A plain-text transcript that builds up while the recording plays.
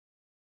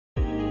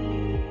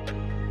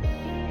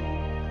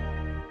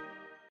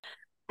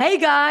Hey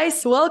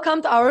guys,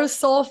 welcome to our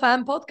Soul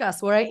Fam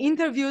podcast where I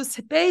interview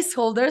space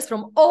holders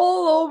from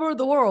all over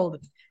the world.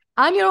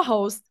 I'm your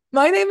host.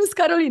 My name is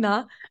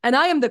Carolina, and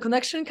I am the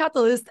connection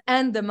catalyst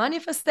and the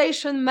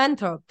manifestation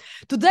mentor.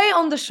 Today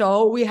on the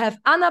show, we have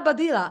Anna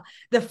Badila,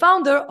 the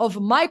founder of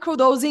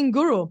Microdosing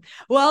Guru.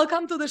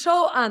 Welcome to the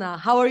show, Anna.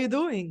 How are you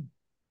doing?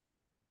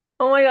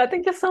 Oh my God,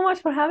 thank you so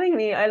much for having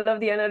me. I love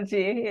the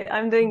energy.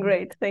 I'm doing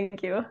great.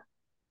 Thank you.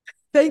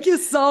 Thank you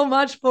so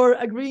much for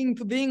agreeing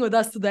to being with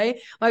us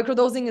today.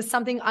 Microdosing is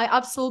something I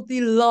absolutely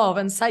love,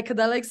 and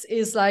psychedelics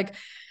is like,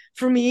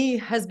 for me,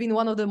 has been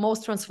one of the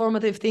most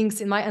transformative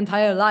things in my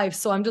entire life.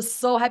 So I'm just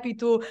so happy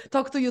to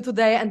talk to you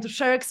today and to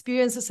share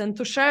experiences and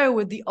to share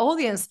with the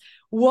audience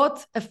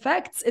what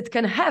effects it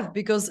can have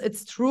because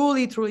it's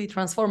truly, truly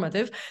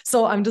transformative.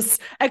 So I'm just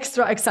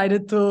extra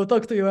excited to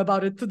talk to you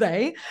about it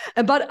today.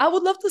 But I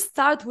would love to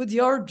start with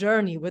your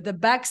journey, with the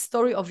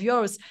backstory of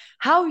yours,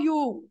 how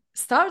you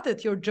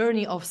started your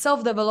journey of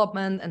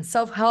self-development and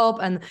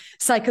self-help and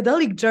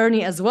psychedelic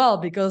journey as well,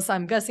 because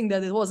I'm guessing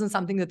that it wasn't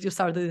something that you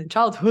started in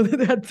childhood.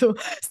 It had to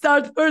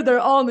start further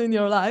on in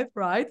your life,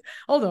 right?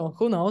 Although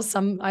who knows,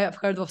 some I have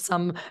heard of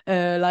some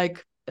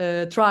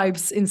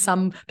tribes in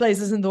some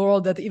places in the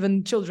world that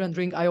even children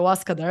drink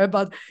ayahuasca there,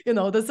 but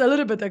that's a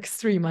little bit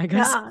extreme, I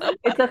guess. Yeah,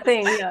 it's a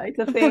thing. Yeah, it's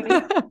a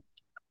thing.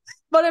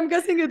 But I'm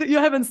guessing you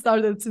haven't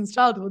started since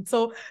childhood.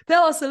 So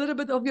tell us a little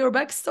bit of your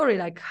backstory,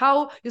 like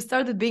how you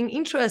started being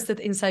interested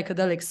in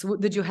psychedelics.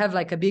 Did you have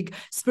like a big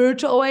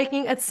spiritual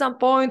awakening at some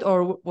point,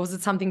 or was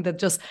it something that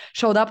just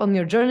showed up on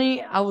your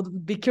journey? I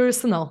would be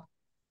curious to know.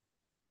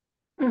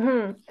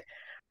 hmm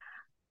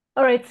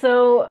All right.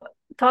 So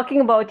talking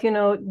about,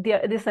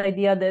 this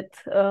idea that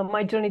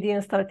my journey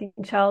didn't start in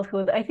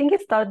childhood, I think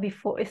it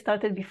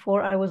started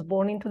before I was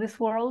born into this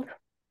world.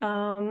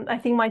 I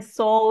think my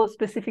soul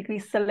specifically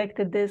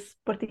selected this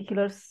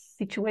particular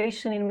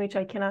situation in which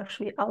I can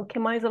actually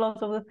alchemize a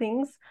lot of the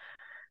things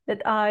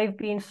that I've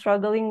been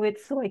struggling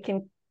with, so I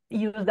can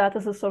use that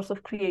as a source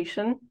of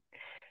creation.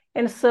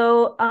 And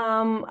so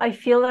I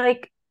feel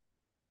like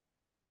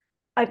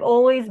I've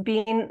always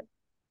been,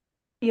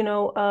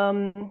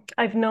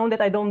 I've known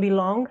that I don't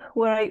belong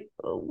where I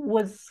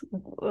was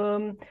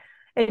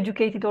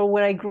educated or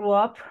where I grew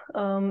up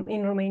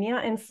in Romania.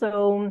 And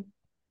so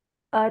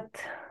at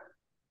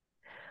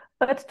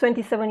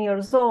 27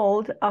 years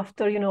old,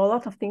 after, a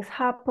lot of things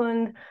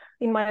happened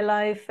in my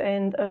life,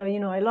 and,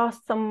 I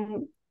lost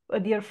a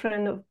dear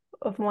friend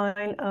of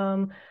mine.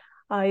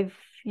 I've,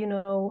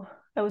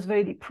 I was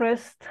very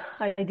depressed.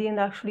 I didn't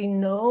actually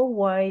know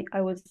why I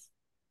was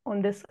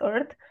on this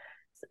earth.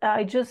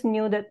 I just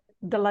knew that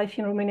the life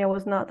in Romania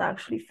was not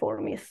actually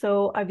for me.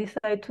 So I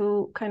decided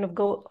to kind of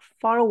go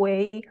far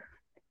away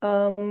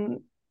um,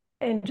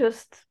 and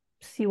just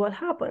see what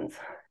happens.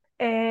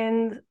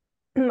 And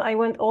I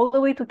went all the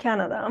way to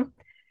Canada.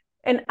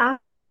 And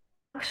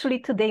actually,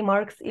 today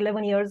marks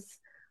 11 years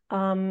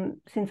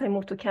since I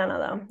moved to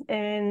Canada.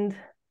 And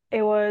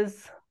it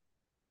was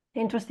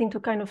interesting to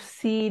kind of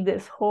see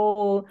this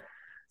whole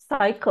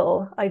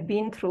cycle I've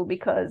been through,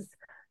 because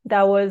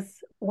that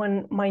was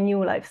when my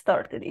new life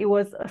started. It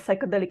was a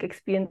psychedelic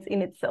experience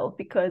in itself,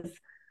 because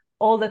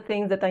all the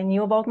things that I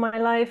knew about my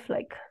life,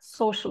 like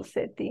social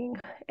setting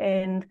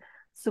and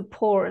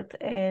support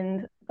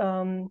and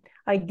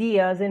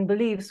ideas and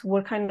beliefs,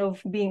 were kind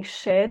of being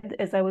shed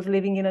as I was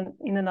living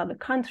in another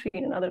country,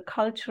 in another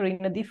culture,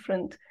 in a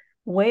different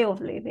way of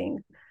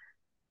living.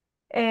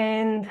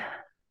 And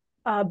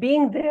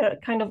being there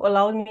kind of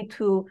allowed me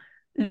to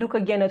look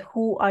again at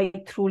who I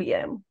truly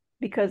am,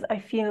 because I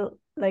feel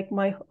like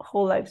my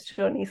whole life's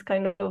journey is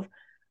kind of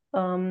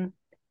um,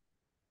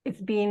 it's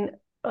been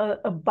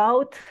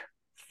about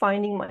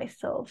finding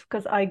myself,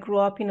 because I grew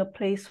up in a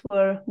place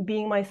where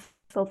being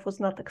myself was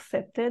not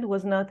accepted,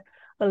 was not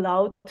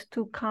allowed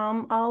to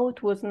come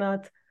out, was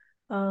not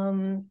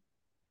um,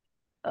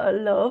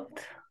 loved,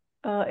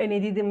 and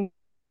it didn't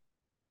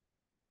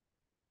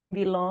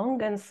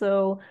belong. And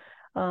so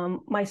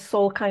my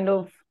soul kind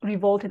of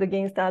revolted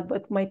against that,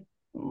 but my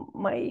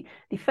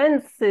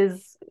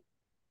defenses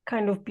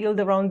kind of built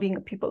around being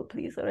a people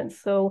pleaser. And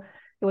so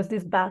it was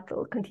this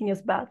battle,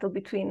 continuous battle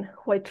between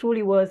who I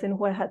truly was and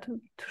who I had to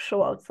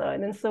show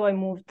outside. And so I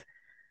moved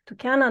to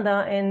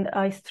Canada and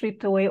I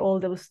stripped away all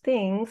those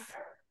things.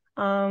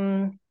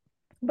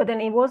 But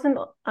then it wasn't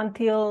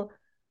until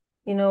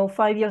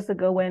 5 years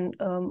ago, when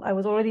I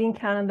was already in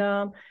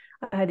Canada,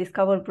 I had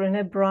discovered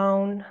Brené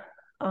Brown.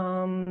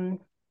 um,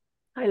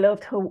 I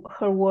loved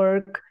her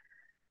work.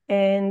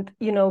 And,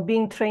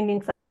 being trained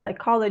in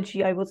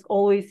psychology, I was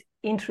always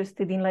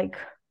interested in like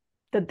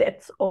the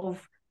depths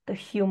of the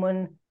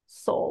human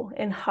soul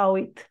and how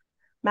it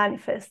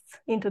manifests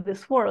into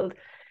this world.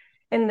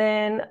 And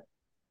then,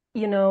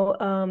 in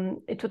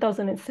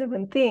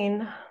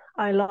 2017,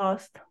 I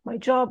lost my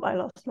job, I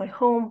lost my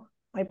home,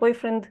 my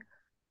boyfriend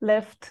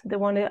left, the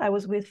one that I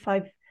was with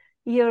 5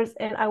 years,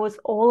 and I was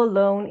all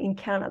alone in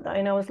Canada.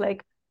 And I was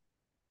like,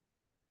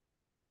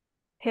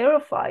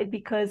 terrified,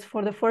 because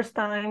for the first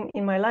time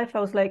in my life, I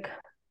was like,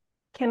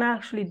 can I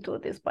actually do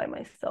this by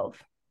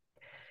myself?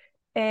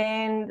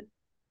 And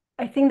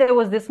I think there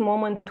was this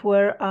moment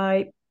where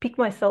I picked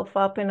myself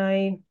up and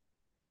I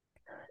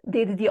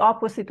did the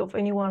opposite of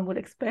anyone would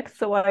expect.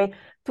 So I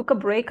took a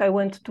break. I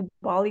went to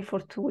Bali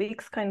for 2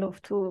 weeks, kind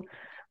of to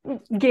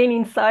gain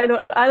insight,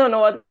 or I don't know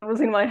what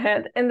was in my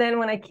head. And then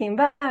when I came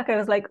back, I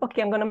was like,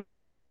 okay, I'm gonna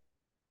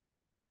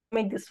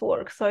make this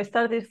work. So I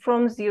started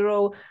from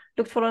zero,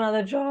 looked for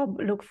another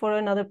job, looked for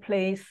another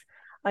place.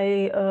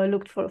 I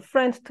looked for a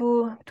friend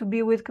to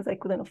be with because I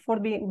couldn't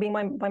afford being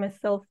by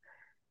myself.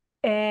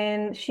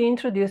 And she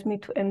introduced me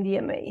to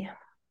MDMA.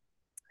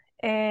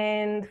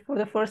 And for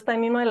the first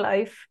time in my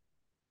life,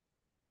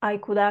 I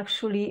could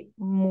actually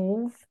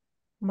move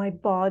my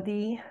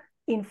body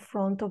in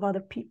front of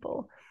other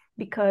people,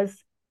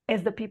 because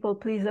as the people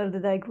pleaser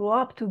that I grew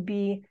up to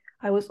be,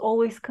 I was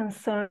always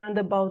concerned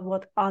about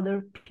what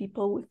other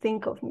people would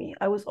think of me.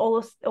 I was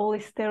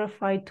always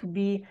terrified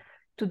to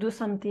do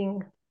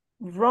something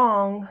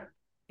wrong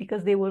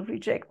because they would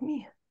reject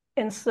me.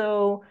 And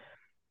so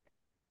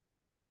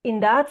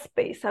in that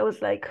space, I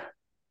was like,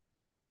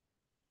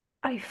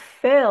 I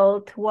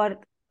felt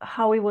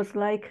how it was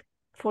like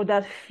for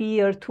that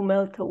fear to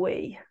melt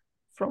away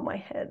from my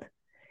head.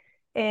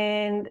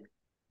 And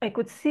I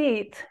could see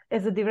it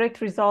as a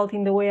direct result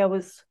in the way I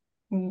was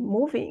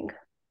moving.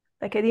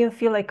 Like I didn't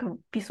feel like a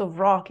piece of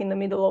rock in the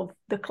middle of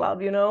the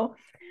club,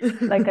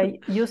 like I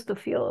used to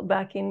feel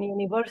back in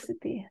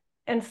university.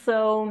 And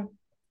so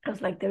I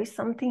was like, there is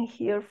something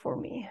here for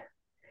me.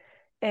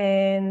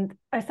 And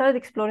I started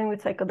exploring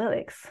with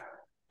psychedelics.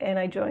 And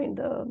I joined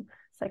the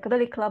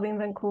psychedelic club in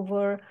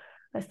Vancouver.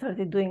 I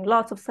started doing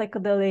lots of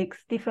psychedelics,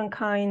 different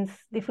kinds,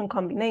 different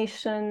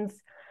combinations,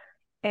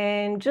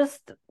 and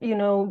just,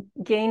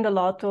 gained a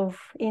lot of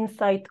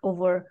insight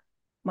over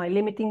my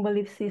limiting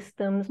belief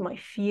systems, my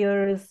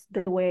fears,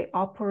 the way I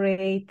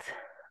operate,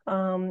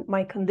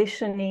 my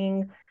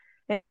conditioning,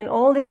 and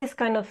all these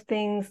kind of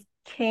things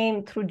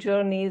came through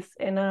journeys,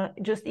 and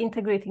just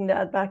integrating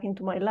that back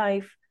into my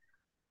life,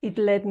 it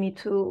led me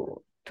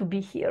to be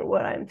here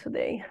where I am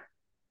today.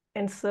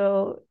 And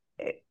so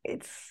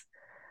it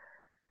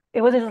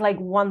wasn't just like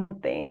one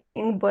thing,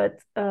 but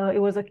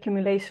it was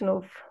accumulation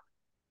of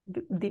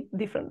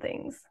different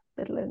things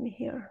that led me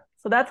here.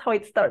 So that's how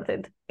it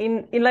started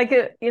in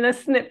a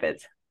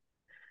snippet.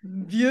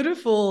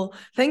 Beautiful.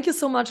 Thank you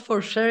so much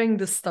for sharing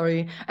this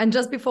story. And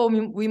just before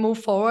we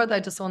move forward,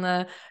 I just want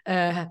to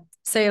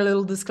say a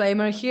little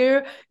disclaimer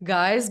here.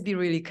 Guys, be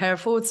really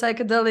careful with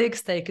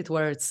psychedelics. Take it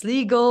where it's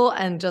legal,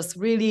 and just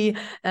really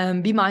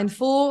be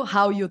mindful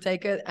how you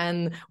take it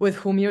and with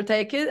whom you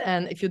take it.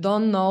 And if you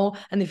don't know,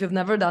 and if you've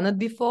never done it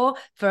before,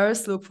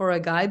 first look for a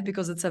guide,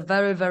 because it's a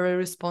very, very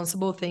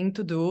responsible thing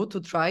to do, to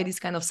try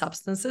these kind of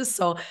substances.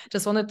 So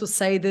just wanted to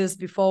say this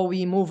before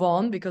we move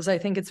on, because I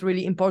think it's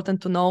really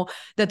important to know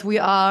that we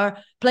are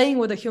playing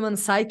with the human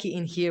psyche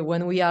in here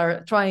when we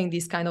are trying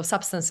these kind of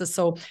substances.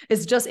 So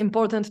it's just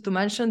important to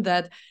mention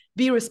that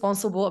be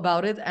responsible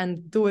about it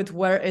and do it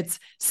where it's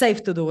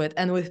safe to do it,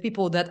 and with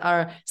people that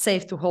are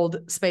safe to hold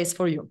space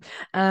for you.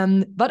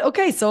 But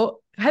okay,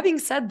 so having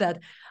said that,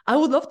 I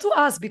would love to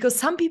ask, because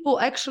some people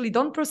actually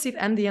don't perceive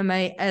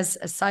MDMA as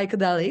a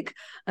psychedelic,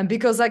 and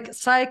because like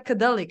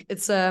psychedelic,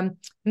 it's a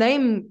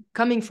name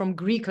coming from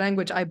Greek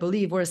language, I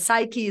believe, where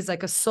psyche is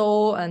like a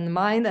soul and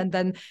mind, and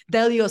then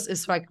delios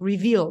is like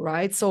reveal,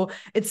 right? So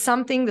it's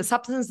something, the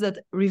substance that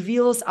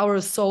reveals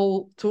our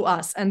soul to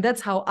us. And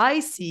that's how I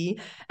see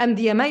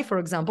MDMA, for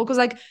example, because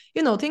like,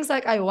 things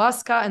like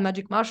ayahuasca and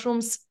magic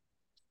mushrooms,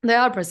 they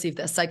are perceived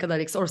as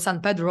psychedelics, or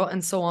San Pedro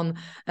and so on,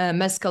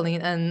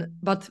 mescaline.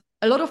 But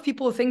a lot of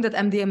people think that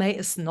MDMA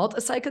is not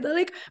a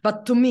psychedelic.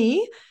 But to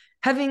me,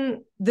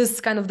 having this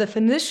kind of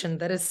definition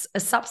that is a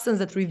substance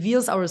that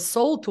reveals our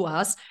soul to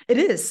us, it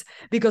is.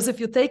 Because if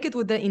you take it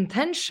with the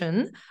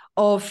intention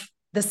of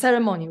the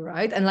ceremony,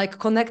 right, and like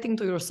connecting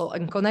to your soul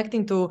and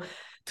connecting to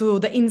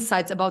the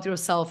insights about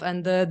yourself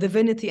and the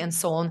divinity and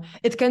so on,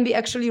 it can be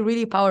actually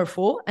really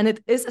powerful, and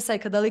it is a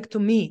psychedelic to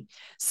me.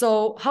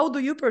 So how do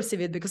you perceive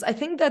it? Because I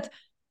think that,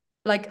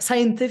 like,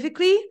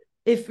 scientifically,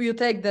 if you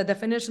take the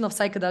definition of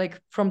psychedelic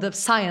from the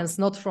science,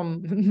 not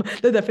from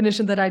the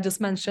definition that I just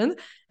mentioned,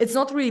 it's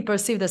not really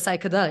perceived as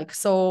psychedelic.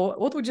 So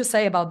what would you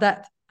say about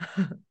that?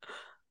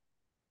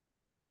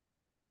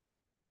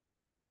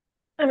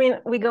 I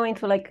mean, we go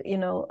into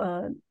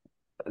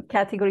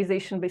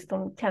categorization based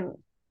on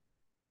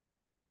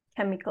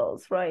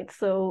chemicals, right?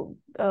 So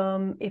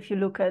if you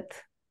look at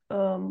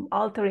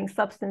altering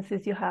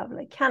substances, you have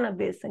like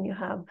cannabis, and you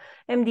have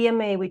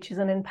MDMA, which is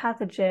an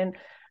empathogen,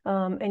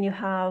 and you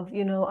have,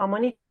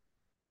 Amanita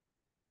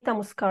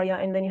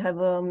muscaria, and then you have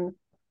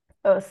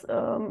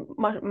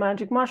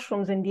magic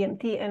mushrooms and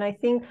DMT. And I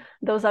think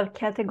those are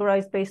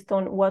categorized based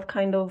on what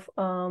kind of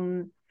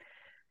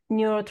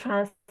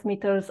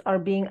neurotransmitters are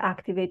being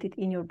activated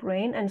in your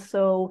brain. And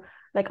so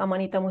like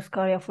Amanita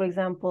muscaria, for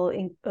example,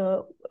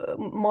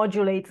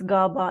 modulates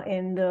GABA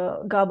and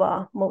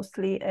GABA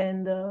mostly,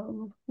 and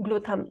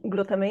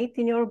glutamate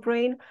in your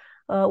brain,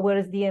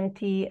 whereas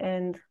DMT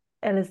and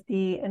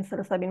LSD and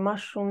psilocybin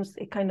mushrooms,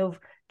 it kind of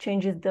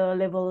changes the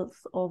levels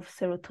of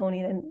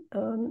serotonin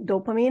and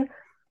dopamine.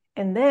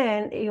 And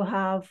then you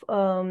have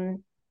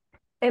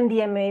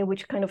MDMA,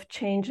 which kind of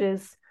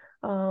changes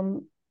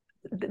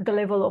the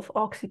level of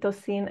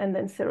oxytocin and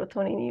then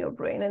serotonin in your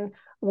brain and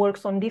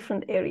works on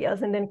different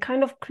areas and then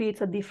kind of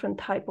creates a different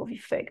type of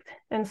effect.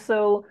 And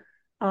so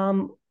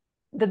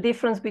the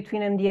difference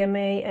between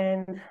MDMA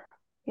and,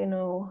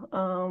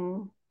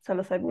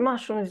 psilocybin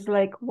mushrooms is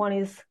like one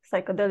is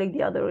psychedelic,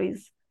 the other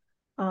is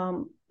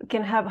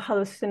can have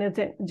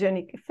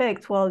hallucinogenic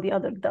effects while the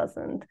other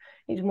doesn't.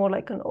 It's more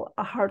like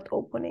a heart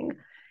opening.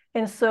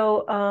 And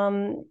so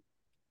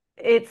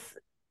it's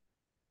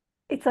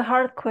a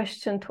hard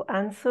question to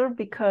answer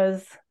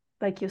because,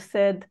 like you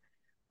said,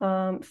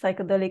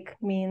 psychedelic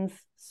means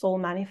soul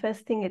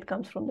manifesting. It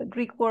comes from the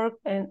Greek word,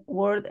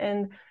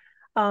 and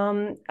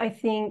I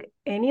think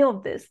any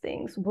of these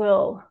things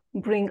will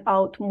bring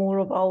out more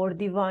of our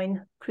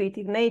divine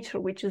creative nature,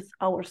 which is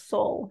our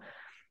soul.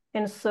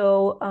 And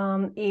so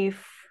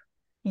if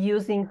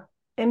using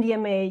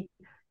MDMA,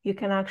 you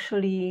can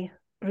actually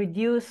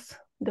reduce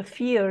the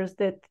fears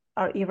that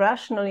are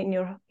irrational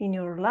in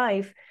your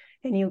life,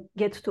 and you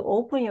get to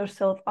open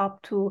yourself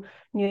up to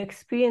new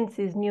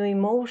experiences, new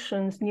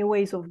emotions, new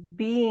ways of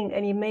being,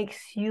 and it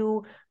makes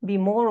you be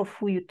more of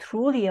who you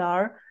truly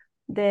are,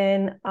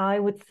 then I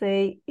would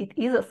say it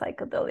is a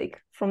psychedelic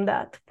from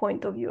that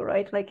point of view,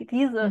 right? Like it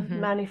is a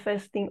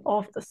manifesting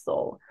of the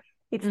soul.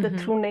 It's the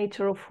true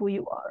nature of who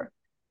you are.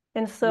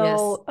 And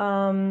so,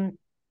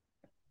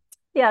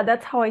 yeah,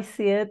 that's how I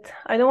see it.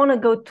 I don't want to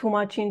go too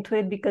much into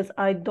it because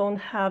I don't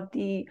have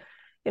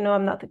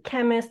I'm not a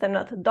chemist, I'm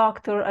not a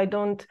doctor, I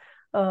don't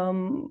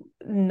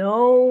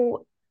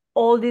know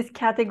all these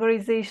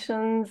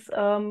categorizations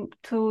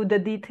to the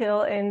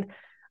detail. And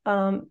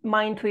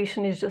my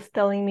intuition is just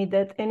telling me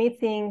that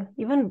anything,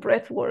 even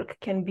breath work,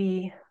 can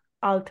be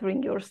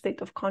altering your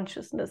state of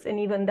consciousness. And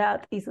even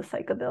that is a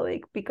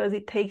psychedelic because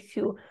it takes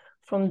you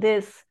from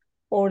this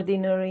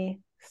ordinary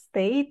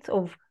state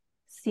of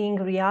seeing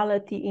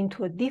reality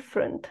into a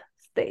different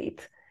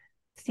state,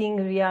 seeing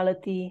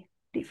reality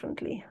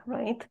differently,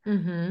 right?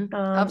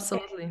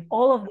 Absolutely.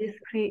 All of this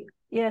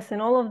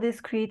all of this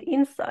create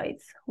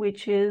insights,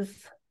 which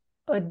is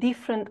a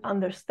different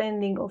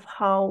understanding of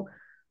how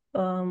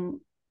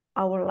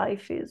our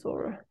life is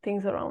or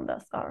things around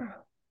us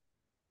are.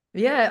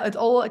 Yeah, it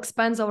all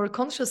expands our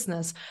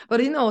consciousness.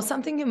 But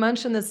something you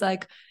mentioned is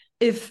like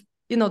if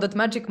that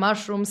magic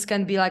mushrooms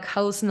can be like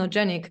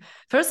hallucinogenic.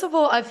 First of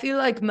all, I feel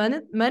like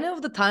many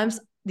of the times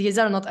these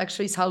are not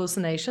actually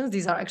hallucinations.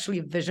 These are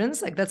actually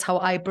visions. Like that's how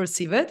I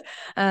perceive it.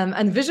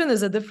 And vision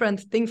is a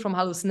different thing from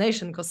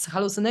hallucination, because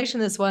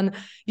hallucination is when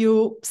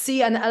you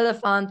see an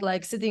elephant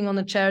like sitting on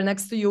a chair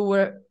next to you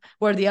where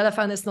the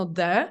elephant is not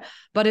there.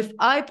 But if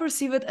I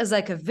perceive it as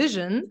like a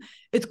vision,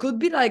 it could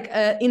be like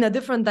in a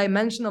different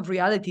dimension of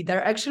reality.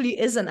 There actually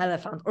is an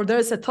elephant, or there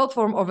is a thought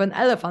form of an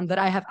elephant that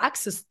I have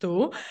access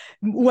to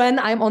when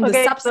I'm on the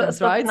substance,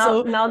 so right?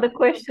 Now the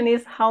question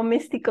is, how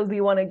mystical do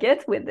you want to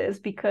get with this?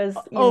 Because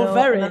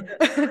very.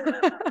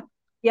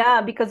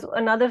 Because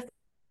another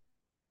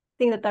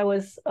thing that I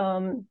was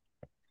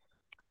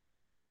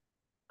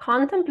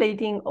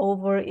contemplating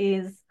over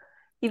is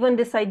even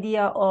this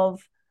idea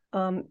of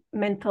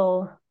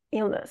mental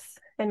illness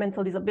and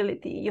mental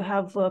disability. You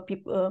have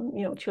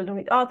people, children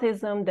with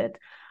autism that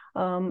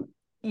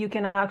you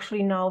can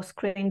actually now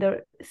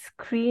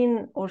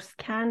screen or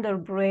scan their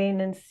brain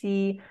and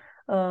see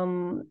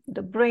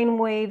the brain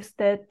waves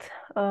that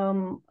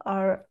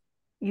are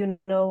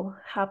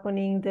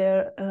happening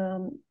there,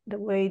 the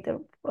way the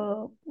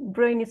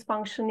brain is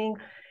functioning,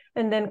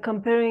 and then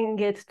comparing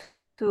it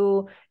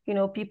to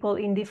people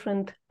in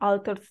different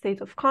altered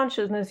states of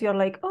consciousness. You're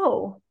like,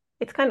 oh,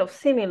 it's kind of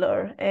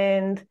similar,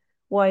 and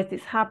why is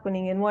this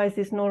happening, and why is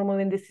this normal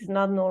and this is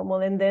not normal?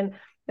 And then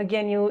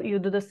again, you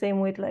do the same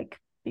with like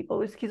people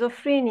with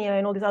schizophrenia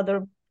and all these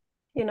other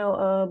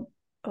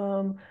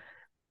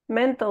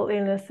mental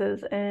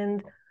illnesses.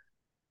 And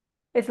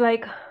it's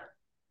like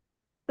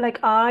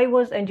I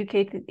was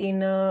educated in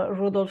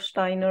Rudolf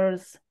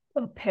Steiner's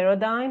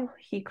paradigm.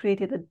 He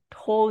created a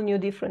whole new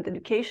different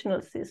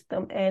educational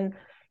system, and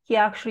he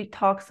actually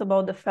talks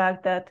about the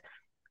fact that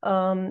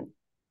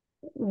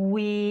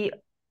we,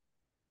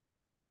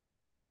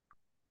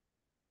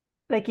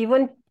 like,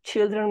 even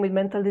children with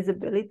mental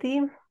disability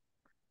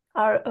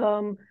are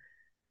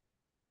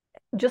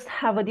just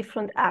have a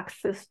different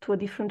access to a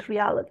different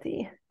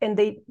reality, and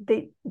they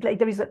like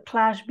there is a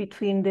clash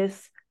between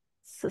this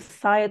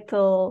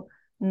societal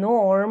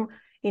norm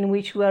in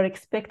which we are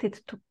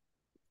expected to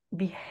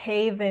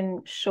behave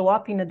and show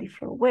up in a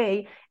different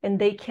way, and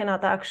they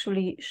cannot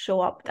actually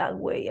show up that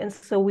way, and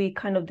so we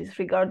kind of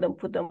disregard them,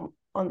 put them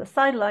on the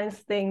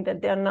sidelines, saying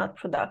that they're not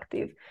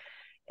productive.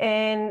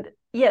 And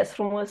yes,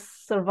 from a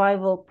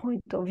survival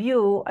point of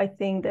view, I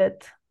think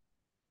that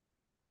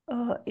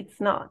it's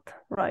not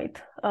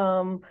right,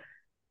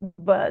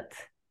 but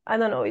I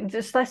don't know, it's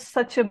just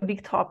such a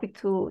big topic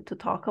to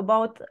talk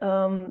about,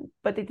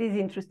 but it is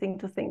interesting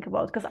to think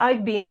about, because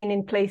I've been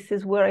in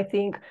places where I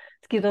think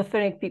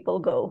schizophrenic people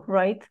go,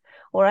 right?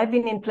 Or I've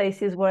been in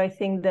places where I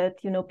think that,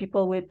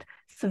 people with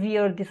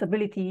severe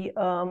disability,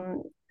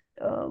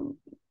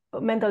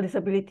 mental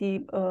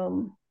disability,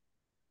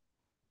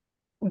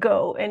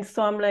 go. And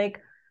so I'm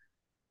like,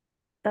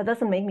 that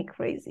doesn't make me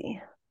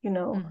crazy, you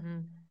know?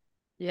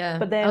 Yeah,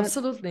 But then,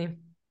 absolutely.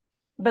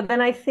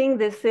 I think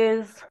this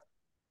is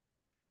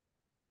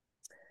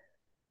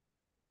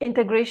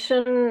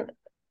integration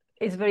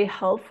is very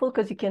helpful,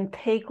 because you can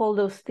take all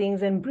those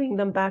things and bring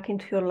them back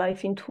into your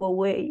life into a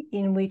way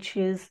in which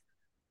is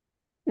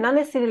not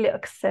necessarily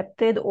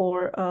accepted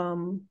or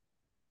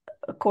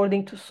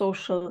according to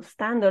social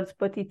standards,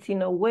 but it's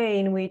in a way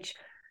in which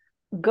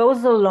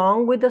goes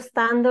along with the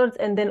standards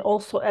and then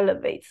also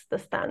elevates the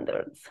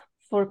standards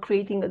for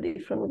creating a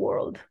different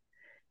world.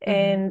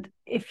 And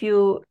if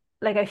you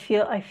like, I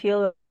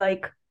feel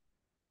like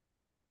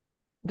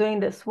doing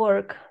this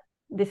work,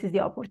 this is the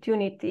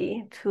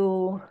opportunity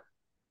to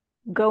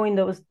go in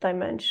those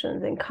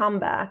dimensions and come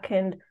back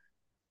and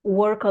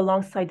work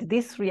alongside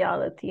this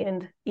reality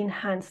and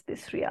enhance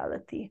this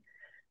reality.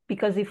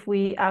 Because if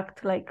we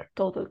act like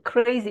total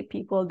crazy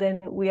people,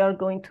 then we are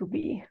going to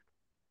be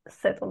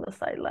set on the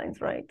sidelines,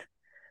 right?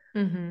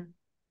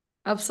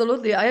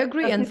 Absolutely, I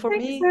agree. Does And it for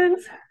make me,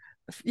 sense?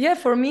 yeah,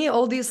 for me,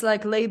 all these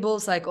like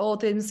labels like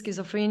autism,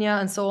 schizophrenia,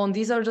 and so on,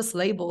 these are just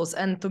labels.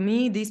 And to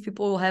me, these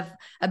people have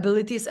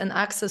abilities and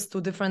access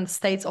to different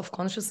states of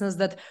consciousness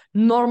that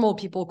normal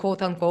people,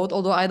 quote unquote,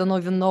 although I don't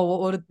even know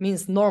what it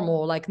means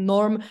normal. Like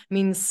norm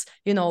means,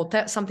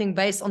 something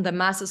based on the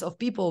masses of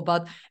people,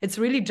 but it's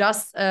really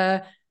just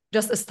a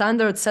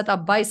standard set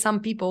up by some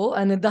people,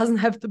 and it doesn't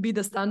have to be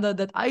the standard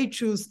that I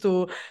choose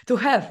to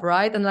have,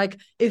 right? And like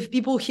if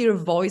people hear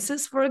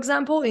voices, for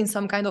example, in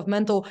some kind of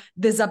mental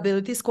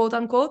disabilities, quote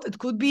unquote, it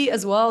could be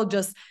as well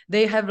just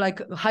they have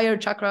like higher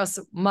chakras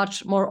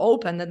much more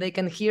open, that they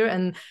can hear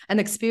and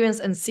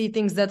experience and see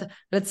things that,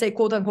 let's say,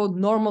 quote unquote,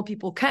 normal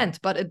people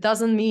can't. But it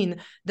doesn't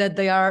mean that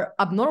they are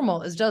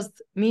abnormal. It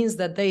just means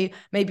that they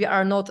maybe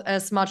are not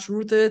as much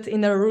rooted in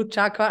their root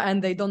chakra,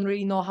 and they don't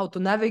really know how to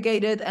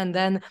navigate it. And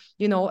then,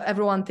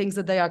 everyone thinks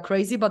that they are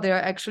crazy, but they are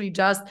actually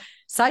just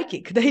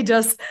psychic. They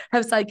just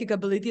have psychic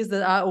abilities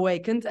that are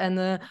awakened,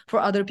 and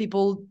for other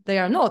people they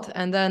are not.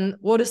 And then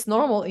what is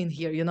normal in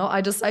here?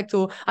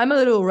 I'm a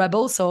little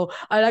rebel, so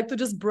I like to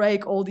just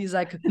break all these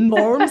like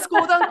norms,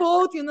 quote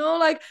unquote,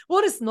 like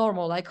what is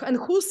normal, like, and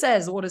who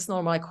says what is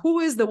normal, like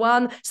who is the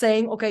one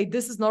saying, okay,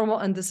 this is normal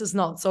and this is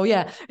not. So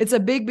yeah, it's a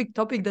big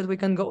topic that we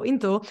can go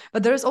into.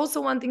 But there's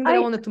also one thing that I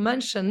wanted to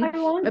mention I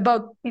want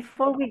about.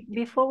 before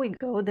we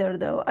go there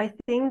though, I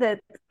think that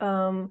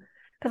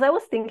because I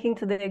was thinking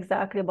today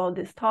exactly about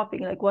this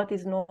topic, like what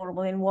is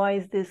normal and why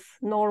is this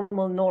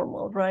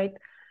normal, right?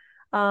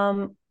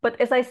 But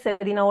as I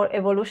said, in our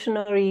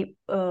evolutionary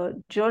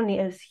journey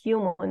as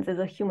humans, as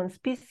a human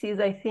species,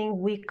 I think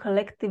we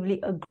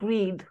collectively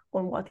agreed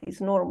on what is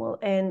normal,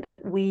 and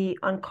we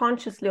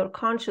unconsciously or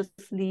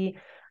consciously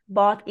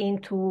bought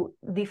into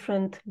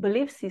different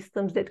belief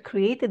systems that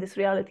created this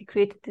reality,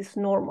 created this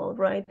normal,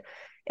 right?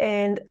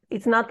 And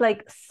it's not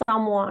like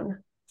someone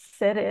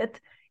said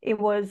it, it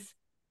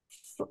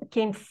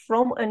came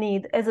from a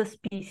need as a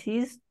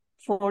species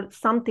for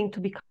something to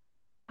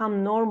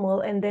become normal,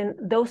 and then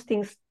those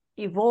things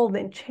evolved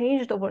and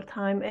changed over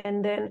time.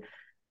 And then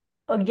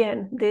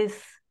again,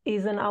 this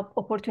is an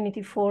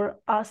opportunity for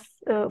us,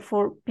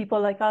 for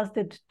people like us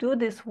that do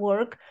this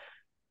work,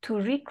 to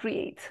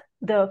recreate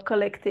the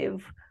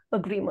collective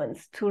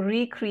agreements, to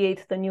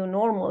recreate the new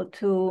normal,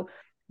 to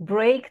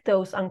break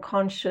those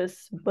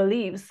unconscious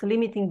beliefs,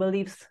 limiting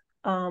beliefs,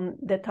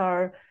 that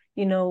are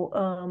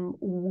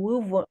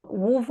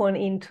woven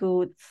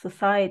into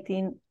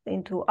society,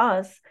 into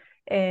us,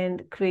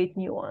 and create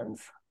new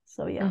ones.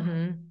 So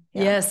yeah.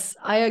 Yes,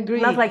 I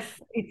agree. Not like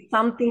it's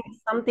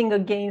something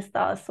against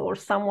us or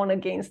someone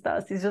against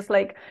us. It's just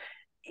like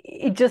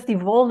it just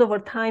evolved over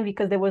time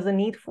because there was a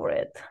need for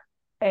it.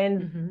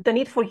 And the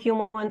need for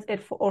humans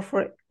or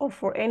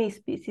for any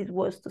species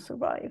was to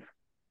survive.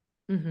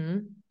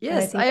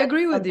 Yes, I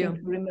agree with you.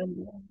 To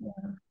remember.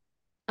 Yeah.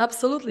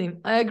 Absolutely.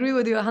 I agree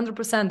with you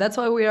 100%. That's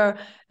why we are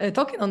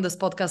talking on this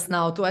podcast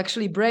now, to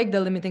actually break the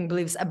limiting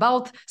beliefs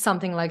about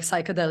something like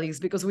psychedelics,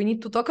 because we need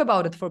to talk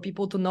about it for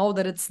people to know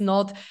that it's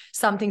not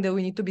something that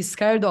we need to be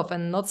scared of,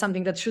 and not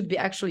something that should be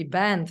actually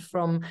banned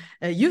from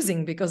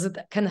using, because it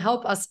can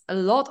help us a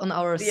lot on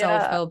our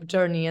self-help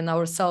journey and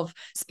our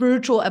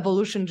spiritual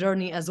evolution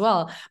journey as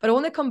well. But I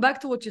want to come back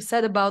to what you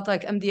said about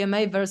like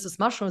MDMA versus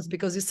mushrooms,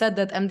 because you said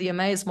that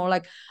MDMA is more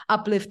like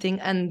uplifting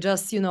and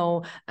just,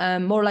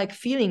 more like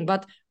feeling.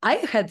 But I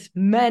had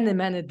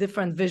many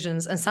different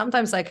visions, and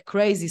sometimes like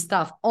crazy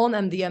stuff on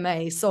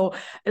MDMA. So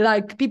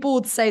like people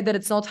would say that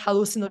it's not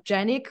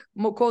hallucinogenic,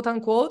 quote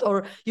unquote,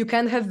 or you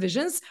can have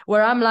visions,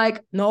 where I'm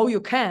like, no, you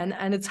can.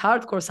 And it's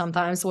hardcore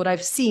sometimes what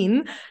I've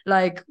seen,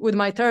 like with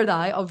my third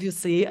eye,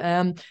 obviously,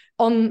 on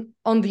the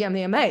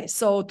MDMA.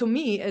 So to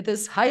me, it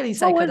is highly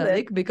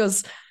psychedelic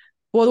because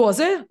What was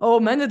it? Oh,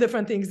 many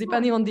different things,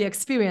 depending on the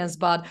experience.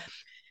 But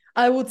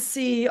I would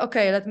see,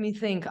 okay, let me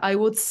think. I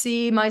would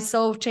see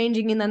myself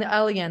changing in an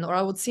alien, or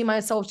I would see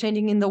myself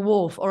changing in the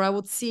wolf, or I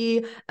would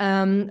see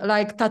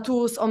like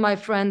tattoos on my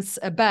friend's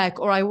back,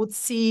 or I would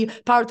see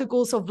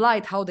particles of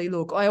light, how they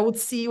look, or I would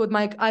see with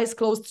my eyes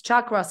closed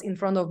chakras in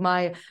front of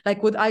my,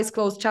 like with eyes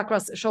closed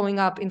chakras showing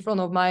up in front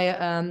of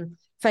my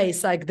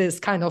face, like this,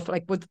 kind of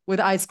like with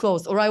eyes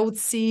closed. Or I would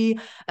see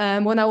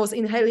when I was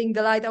inhaling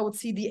the light, I would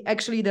see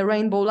the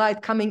rainbow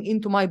light coming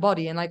into my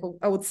body, and like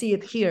I would see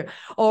it here.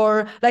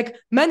 Or like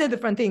many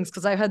different things,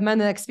 because I've had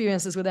many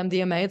experiences with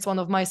MDMA. It's one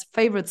of my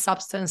favorite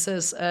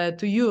substances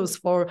to use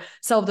for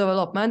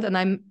self-development, and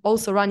I'm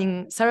also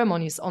running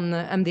ceremonies on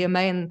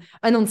MDMA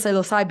and on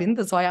psilocybin.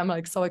 That's why I'm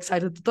like so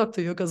excited to talk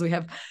to you, because we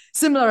have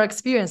similar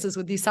experiences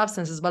with these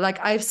substances. But like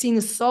I've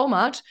seen so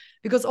much,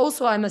 because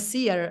also I'm a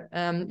seer.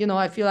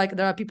 I feel like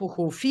there are people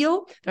who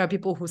feel, there are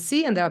people who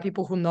see, and there are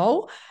people who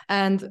know.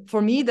 And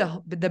for me,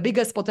 the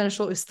biggest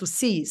potential is to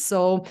see.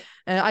 So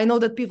I know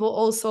that people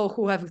also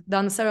who have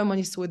done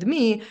ceremonies with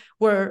me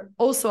were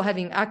also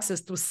having access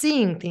to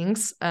seeing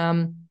things.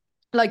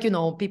 Like,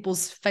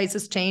 people's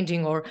faces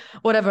changing or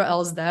whatever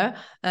else there,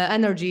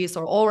 energies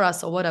or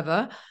auras or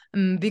whatever.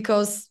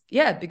 Because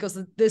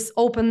this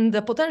opened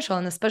the potential.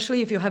 And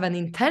especially if you have an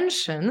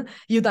intention,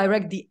 you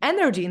direct the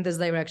energy in this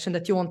direction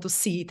that you want to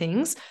see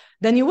things,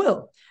 then you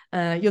will.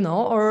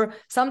 Or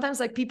sometimes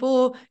like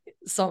people,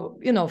 so,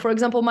 for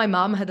example, my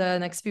mom had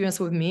an experience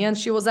with me, and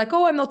she was like,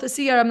 oh, I'm not a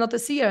seer.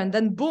 And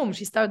then boom,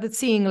 she started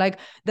seeing like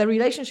the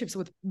relationships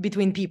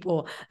between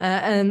people.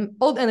 And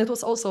it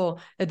was also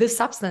this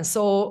substance.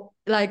 So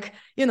like,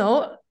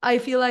 I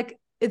feel like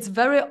it's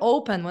very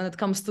open when it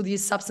comes to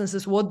these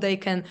substances, what they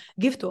can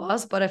give to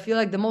us. But I feel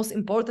like the most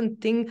important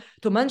thing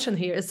to mention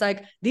here is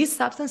like these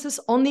substances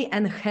only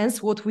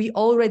enhance what we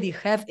already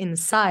have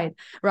inside,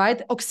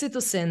 right?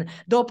 Oxytocin,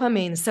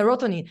 dopamine,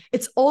 serotonin,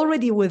 it's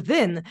already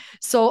within.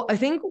 So I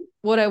think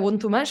what I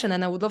want to mention,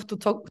 and I would love to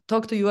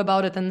talk to you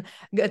about it and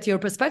get your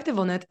perspective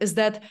on it, is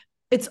that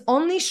it's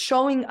only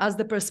showing us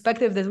the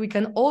perspective that we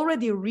can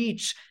already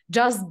reach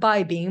just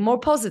by being more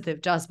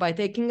positive, just by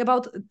taking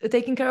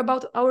care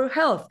about our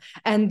health,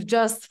 and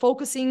just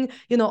focusing,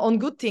 on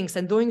good things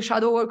and doing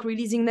shadow work,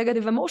 releasing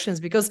negative emotions.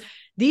 Because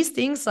these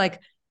things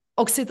like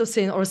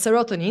oxytocin or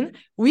serotonin,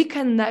 we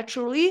can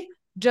naturally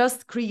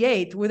just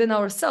create within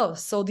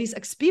ourselves. So these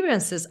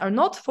experiences are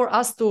not for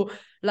us to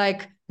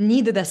like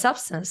need the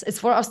substance. It's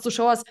for us to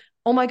show us,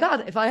 oh my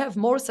God, if I have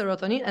more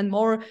serotonin and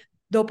more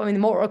dopamine,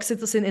 more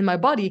oxytocin in my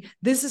body,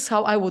 this is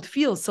how I would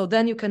feel. So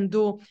then you can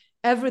do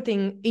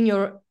everything in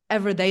your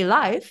everyday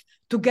life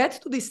to get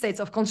to these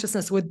states of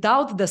consciousness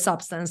without the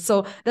substance.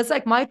 So that's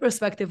like my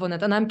perspective on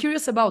it. And I'm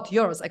curious about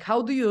yours. Like,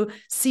 how do you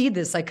see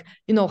this? Like,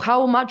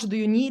 how much do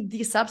you need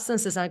these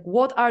substances? Like,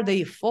 what are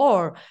they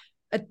for,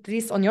 at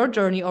least on your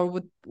journey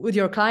or with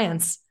your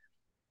clients?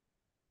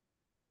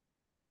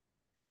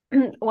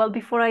 Well,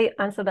 before I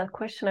answer that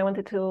question, I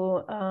wanted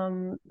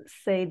to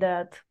say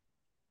that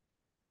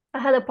I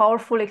had a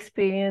powerful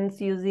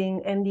experience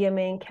using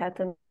MDMA and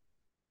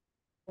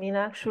ketamine,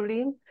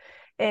 actually.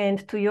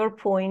 And to your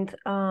point,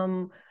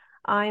 I'm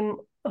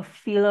a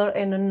feeler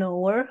and a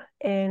knower,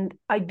 and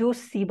I do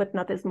see, but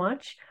not as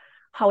much.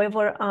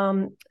 However,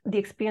 the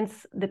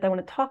experience that I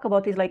want to talk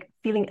about is like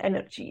feeling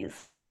energies,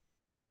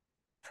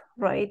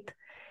 right?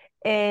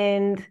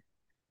 And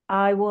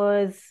I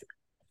was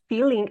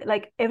feeling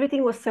like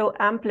everything was so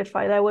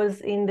amplified. I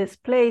was in this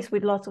place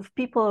with lots of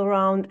people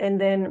around, and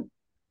then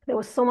there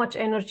was so much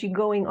energy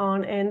going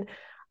on, and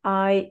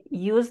I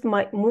used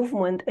my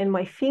movement and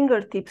my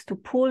fingertips to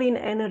pull in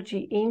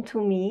energy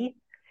into me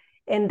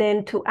and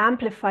then to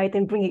amplify it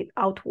and bring it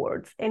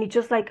outwards. And it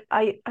just like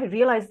I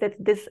realized that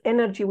this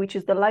energy, which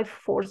is the life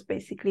force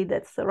basically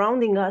that's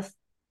surrounding us,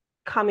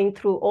 coming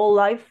through all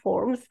life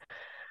forms,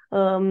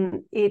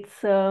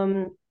 it's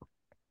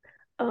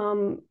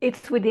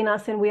within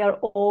us, and we are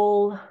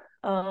all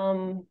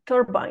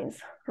turbines,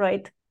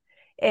 right?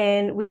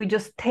 And we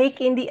just take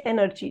in the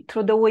energy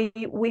through the way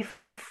we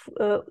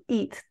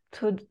eat,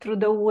 through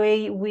the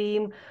way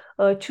we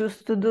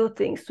choose to do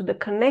things, to the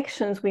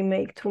connections we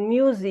make through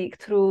music,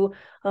 through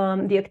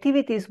the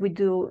activities we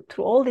do,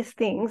 through all these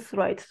things,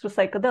 right? Through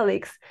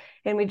psychedelics.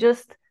 And we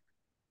just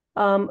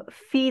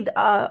feed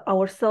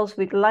ourselves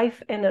with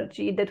life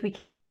energy that we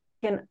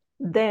can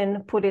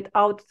then put it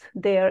out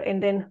there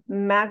and then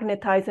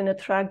magnetize and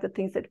attract the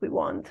things that we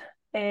want.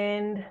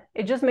 And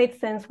it just made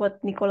sense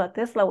what Nikola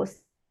Tesla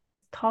was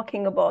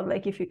talking about,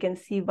 like if you can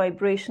see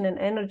vibration and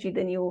energy,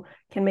 then you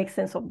can make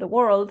sense of the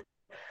world.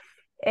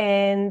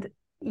 And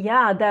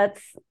yeah, that's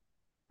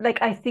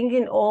like, I think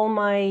in all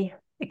my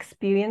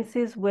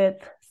experiences with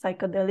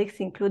psychedelics,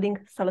 including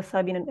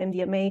psilocybin and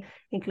MDMA,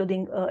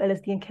 including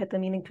LSD and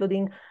ketamine,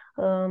 including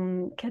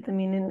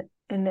ketamine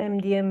and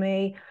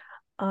MDMA,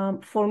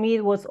 for me,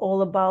 it was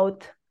all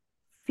about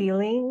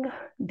feeling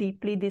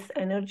deeply these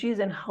energies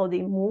and how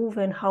they move,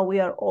 and how we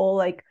are all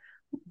like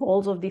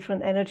balls of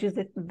different energies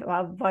that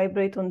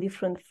vibrate on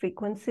different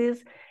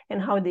frequencies,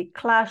 and how they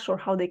clash or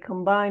how they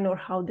combine or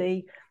how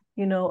they,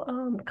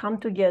 come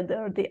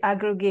together, they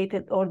aggregate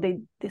it or they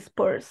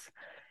disperse.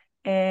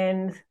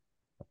 And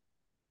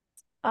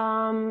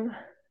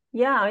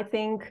I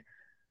think,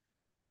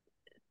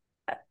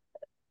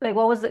 like,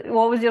 what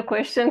was your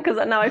question? Because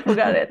now I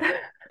forgot it.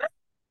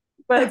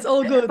 It's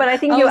all good. But I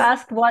think you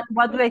asked what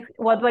do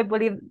I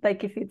believe,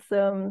 like, if it's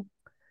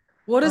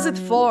what is it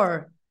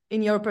for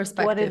in your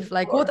perspective?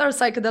 Like, what are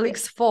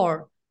psychedelics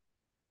for?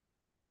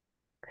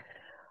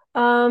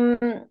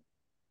 Well,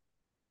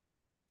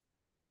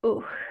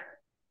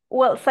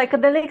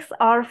 psychedelics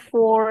are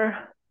for,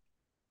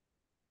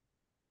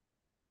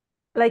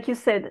 like you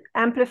said,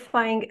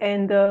 amplifying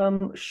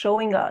and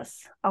showing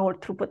us our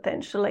true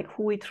potential, like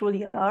who we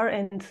truly are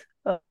and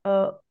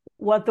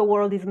what the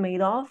world is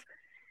made of.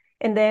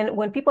 And then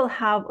when people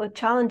have a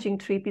challenging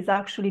trip, is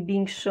actually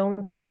being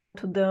shown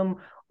to them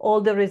all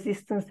the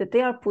resistance that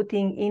they are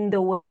putting in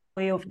the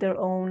way of their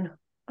own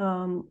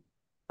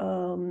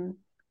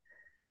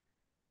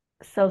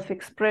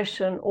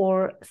self-expression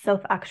or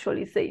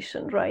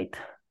self-actualization, right?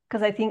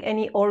 Because I think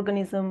any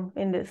organism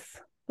in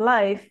this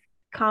life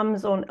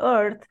comes on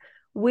Earth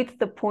with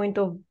the point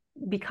of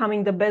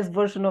becoming the best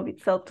version of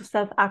itself, to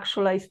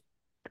self-actualize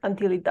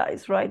until it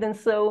dies, right? And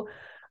so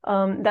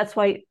that's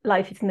why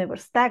life is never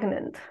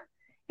stagnant.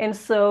 And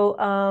so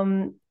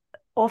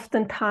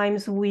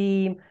oftentimes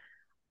we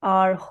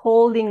are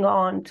holding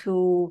on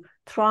to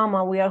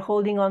trauma, we are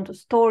holding on to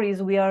stories,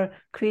 we are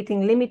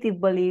creating limited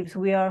beliefs,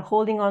 we are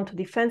holding on to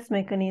defense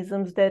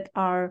mechanisms that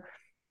are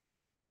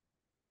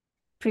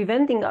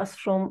preventing us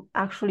from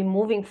actually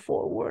moving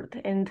forward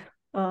and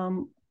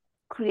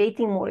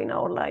creating more in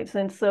our lives.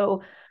 And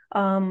so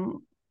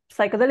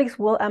psychedelics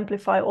will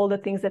amplify all the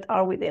things that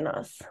are within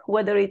us,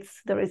 whether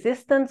it's the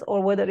resistance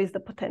or whether it's the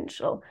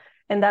potential.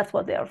 And that's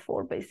what they are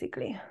for,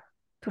 basically,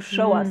 to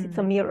show us. It's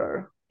a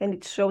mirror, and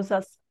it shows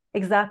us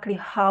exactly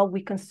how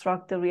we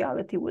construct the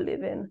reality we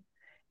live in.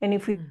 And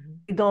if we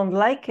don't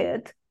like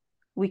it,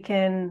 we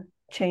can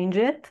change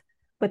it.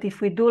 But if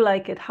we do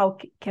like it, how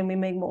can we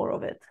make more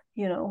of it?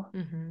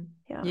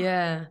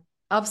 Yeah,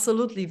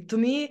 absolutely. To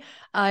me,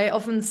 I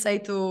often say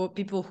to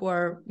people who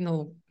are,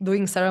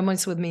 doing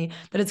ceremonies with me,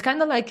 that it's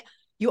kind of like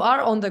you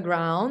are on the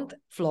ground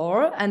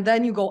floor and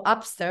then you go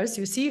upstairs,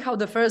 you see how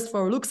the first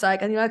floor looks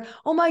like, and you're like,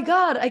 oh my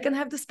God, I can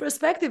have this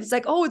perspective. It's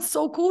like, oh, it's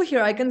so cool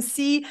here. I can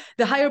see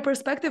the higher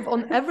perspective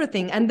on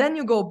everything. And then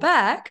you go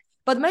back,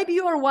 but maybe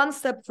you are one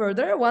step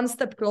further, one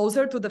step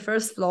closer to the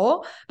first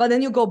floor, but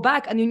then you go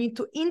back and you need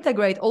to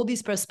integrate all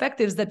these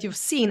perspectives that you've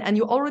seen, and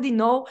you already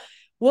know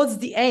what's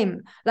the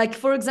aim. Like,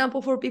 for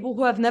example, for people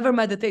who have never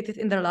meditated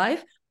in their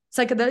life,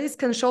 psychedelics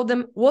can show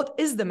them what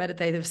is the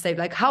meditative state.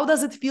 Like, how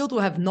does it feel to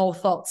have no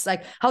thoughts?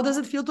 Like, how does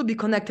it feel to be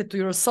connected to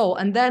your soul?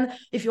 And then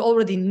if you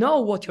already know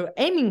what you're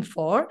aiming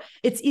for,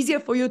 it's easier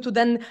for you to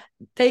then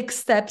take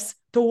steps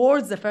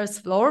towards the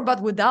first floor,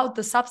 but without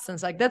the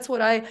substance. Like, that's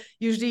what I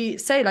usually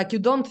say. Like, you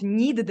don't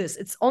need this.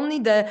 It's only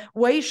the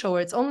way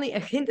shower. It's only a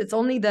hint. It's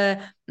only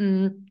the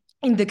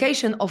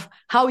indication of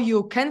how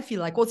you can feel,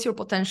 like what's your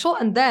potential.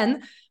 And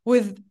then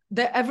with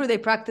the everyday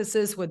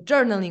practices, with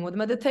journaling, with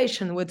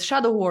meditation, with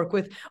shadow work,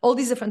 with all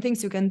these different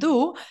things you can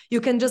do,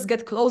 you can just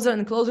get closer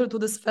and closer to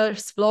this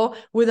first flow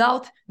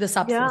without the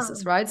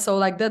substances, right? So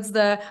like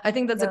I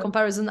think that's the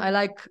comparison I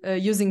like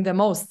using the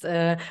most,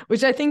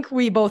 which I think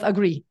we both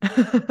agree.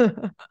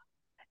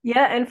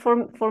 Yeah, and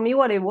for me,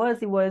 what it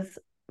was,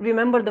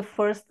 remember the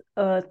first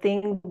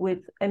thing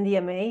with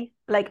MDMA?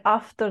 Like,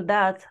 after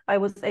that, I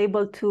was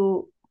able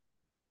to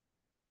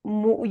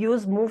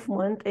use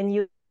movement and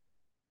use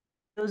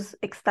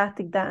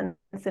ecstatic dance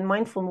and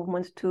mindful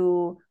movements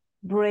to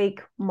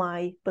break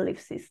my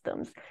belief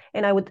systems.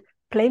 And I would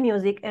play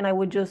music and I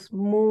would just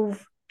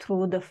move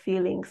through the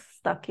feelings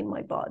stuck in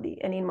my body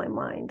and in my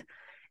mind.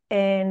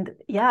 And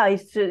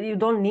you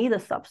don't need a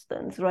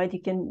substance, right?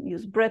 You can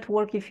use breath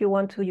work if you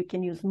want to. You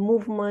can use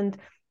movement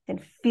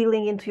and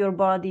feeling into your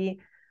body.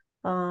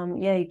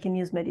 You can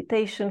use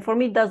meditation. For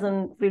me, it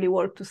doesn't really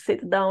work to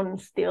sit down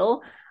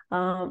still,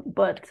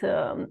 but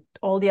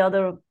all the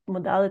other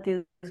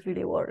modalities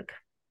really work.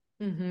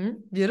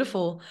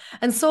 Beautiful.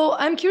 And so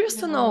I'm curious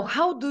to know,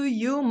 how do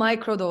you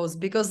microdose?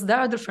 Because there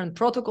are different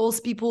protocols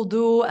people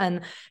do,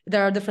 and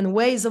there are different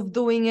ways of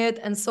doing it.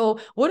 And so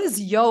what is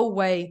your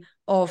way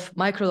of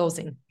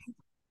microdosing?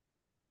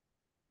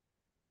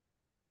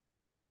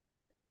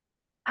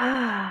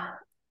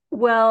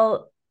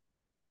 Well,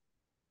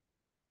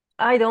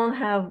 I don't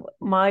have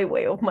my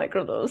way of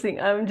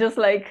microdosing. I'm just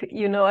like,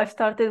 I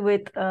started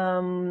with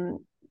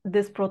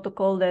this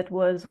protocol that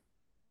was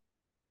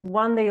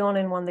 1 day on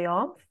and 1 day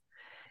off.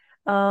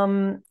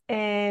 And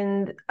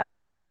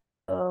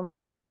Paul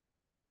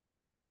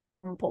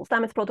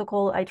Stamets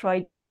protocol, I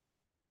tried,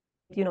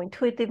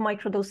 intuitive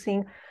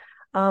microdosing.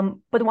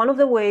 But one of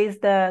the ways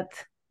that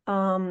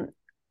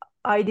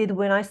I did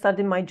when I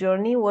started my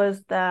journey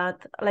was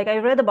that, like, I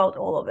read about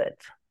all of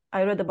it.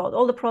 I read about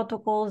all the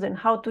protocols and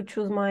how to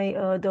choose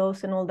my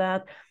dose and all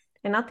that.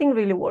 And nothing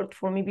really worked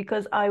for me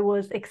because I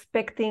was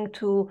expecting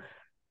to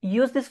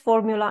use this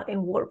formula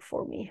and work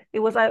for me.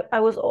 I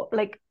was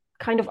like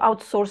kind of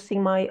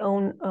outsourcing my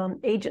own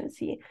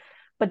agency.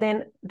 But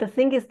then the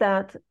thing is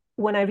that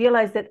when I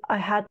realized that I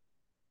had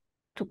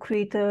to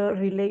create a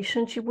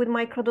relationship with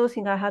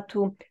microdosing, I had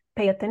to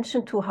pay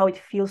attention to how it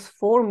feels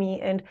for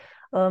me and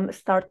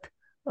start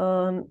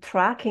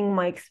tracking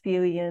my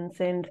experience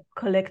and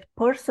collect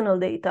personal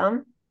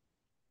data.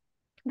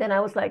 Then I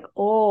was like,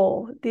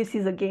 oh, this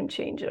is a game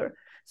changer.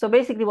 So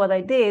basically what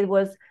I did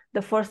was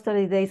the first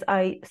 30 days,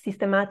 I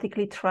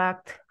systematically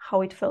tracked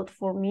how it felt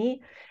for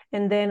me.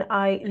 And then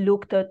I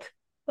looked at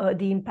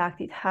the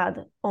impact it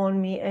had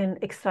on me and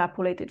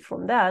extrapolated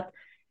from that.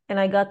 And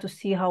I got to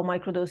see how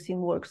microdosing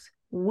works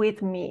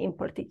with me in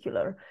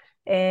particular.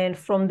 And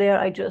from there,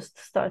 I just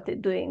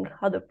started doing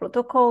other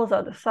protocols,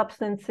 other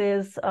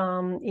substances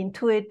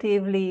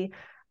intuitively.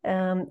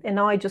 And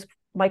now I just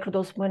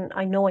microdose when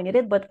I know I need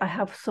it, but I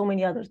have so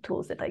many other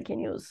tools that I can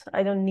use.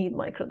 I don't need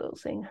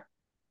microdosing.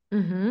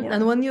 Mm-hmm. Yeah.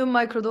 And when you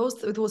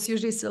microdosed, it was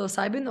usually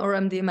psilocybin or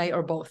MDMA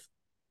or both?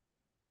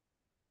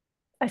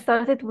 I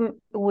started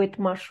with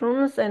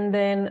mushrooms and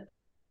then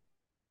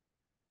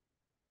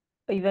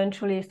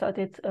eventually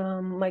started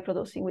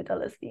microdosing with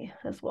LSD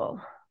as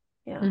well.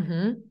 Yeah.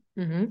 Mm-hmm.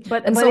 Mm-hmm.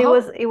 But And so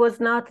it was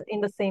not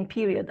in the same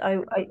period.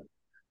 I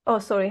oh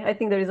sorry, I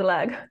think there is a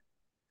lag.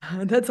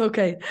 that's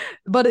okay.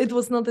 But it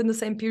was not in the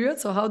same period.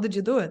 So how did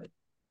you do it?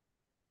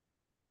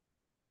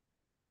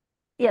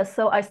 Yes,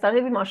 so I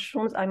started with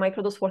mushrooms. I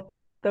microdosed for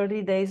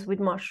 30 days with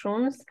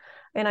mushrooms,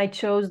 and I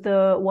chose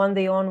the 1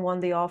 day on, 1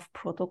 day off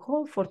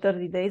protocol for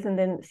 30 days and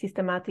then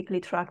systematically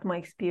tracked my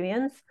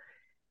experience.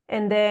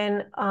 And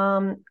then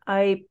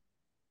I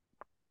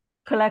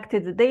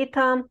collected the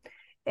data.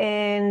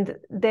 And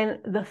then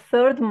the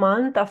third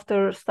month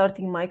after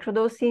starting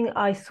microdosing,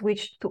 I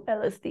switched to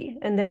LSD.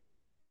 And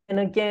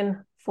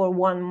again, for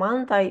 1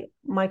 month, I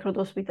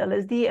microdosed with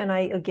LSD and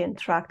I again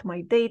tracked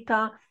my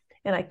data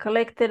and I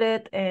collected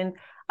it. And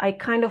I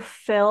kind of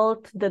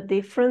felt the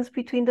difference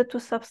between the two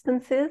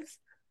substances.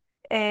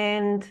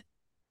 And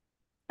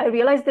I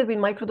realized that with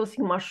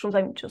microdosing mushrooms,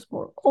 I'm just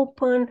more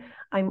open.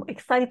 I'm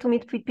excited to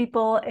meet with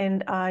people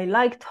and I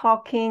like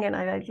talking and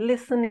I like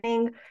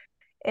listening.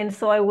 And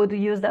so I would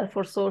use that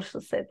for social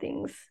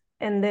settings.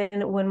 And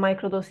then when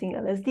microdosing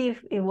LSD,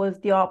 it was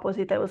the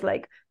opposite. I was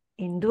like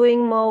in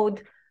doing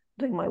mode,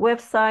 doing my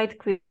website,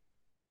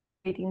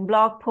 creating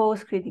blog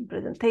posts, creating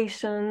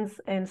presentations.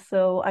 And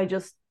so I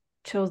just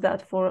chose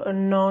that for a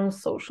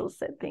non-social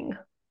setting.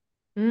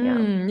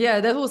 Yeah,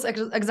 that was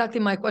exactly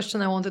my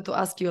question I wanted to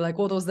ask you. Like,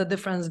 what was the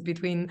difference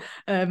between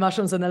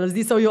mushrooms and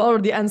LSD? So you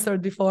already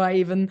answered before I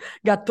even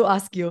got to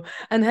ask you.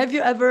 And have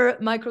you ever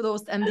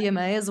microdosed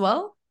MDMA as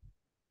well?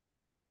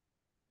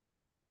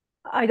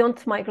 I don't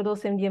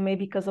microdose MDMA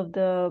because of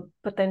the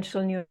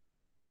potential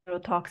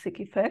neurotoxic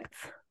effects.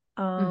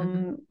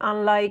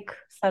 Unlike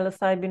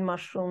psilocybin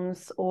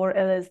mushrooms or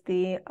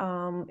LSD,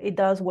 it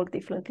does work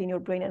differently in your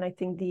brain, and I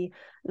think the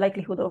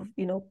likelihood of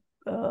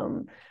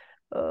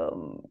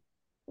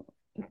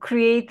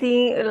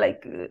creating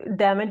like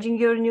damaging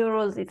your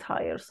neurons is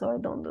higher. So I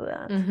don't do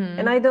that,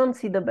 and I don't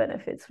see the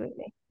benefits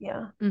really.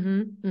 Yeah.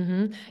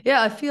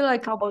 Yeah, I feel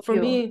like How about for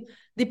you? me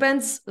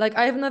depends. Like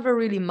I've never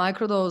really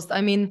microdosed.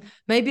 I mean,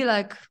 maybe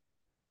like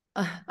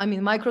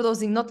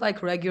microdosing, not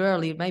like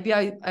regularly. Maybe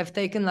I've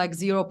taken like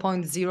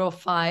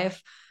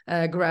 0.05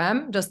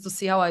 gram just to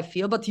see how I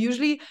feel. But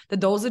usually the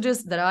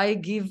dosages that I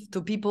give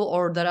to people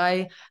or that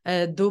I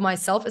do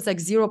myself, it's like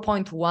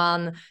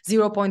 0.1,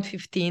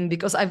 0.15,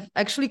 because I've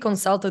actually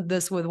consulted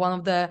this with one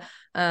of the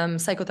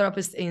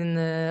psychotherapists in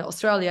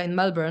Australia, in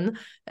Melbourne.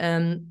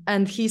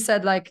 And he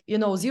said like,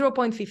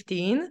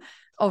 0.15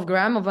 of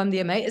gram of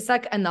MDMA, it's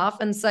like enough.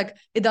 And it's like,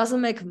 it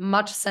doesn't make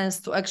much sense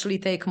to actually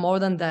take more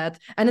than that.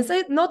 And it's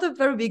like not a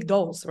very big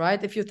dose,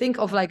 right? If you think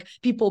of like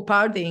people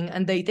partying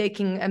and they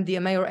taking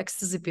MDMA or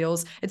ecstasy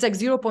pills, it's like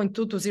 0.2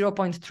 to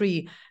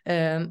 0.3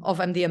 of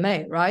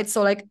MDMA, right?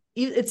 So like,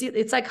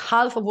 it's like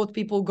half of what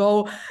people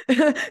go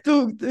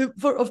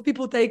of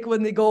people take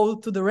when they go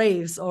to the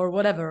raves or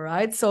whatever,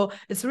 right? So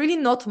it's really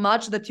not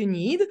much that you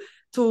need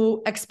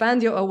to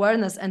expand your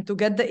awareness and to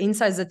get the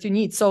insights that you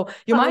need. So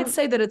you might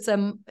say that it's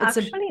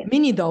Actually, a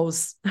mini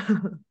dose.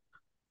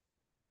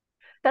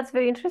 that's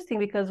very interesting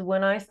because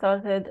when I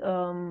started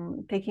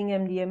taking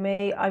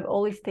MDMA, I've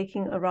always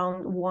taken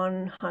around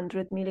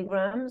 100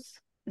 milligrams,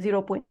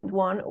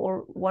 0.1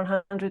 or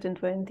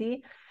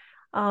 120.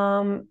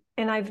 And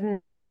I've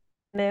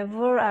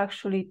never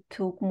actually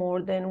took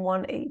more than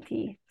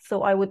 180.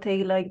 So I would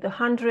take like the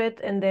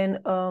 100 and then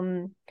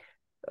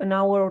an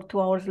hour or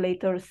 2 hours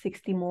later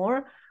 60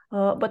 more,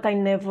 but I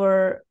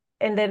never,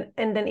 and then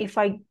if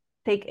I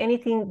take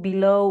anything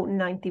below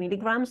 90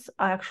 milligrams,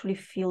 I actually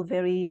feel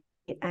very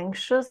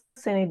anxious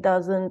and it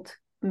doesn't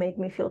make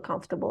me feel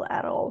comfortable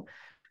at all.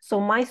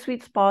 So my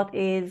sweet spot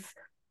is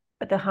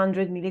at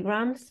 100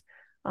 milligrams,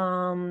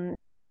 and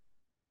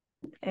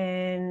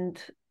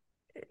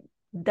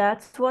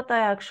that's what I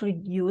actually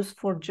use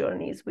for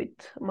journeys with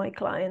my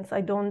clients.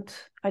 I don't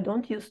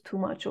use too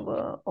much of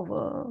a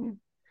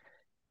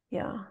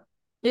yeah.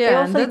 It Yeah, and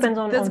also that's depends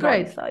that's on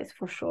body great. size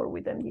for sure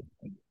with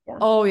MDMA. Yeah.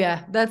 Oh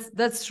yeah,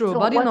 that's true. So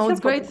But what's your it's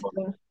great. protocol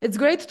then? It's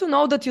great to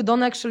know that you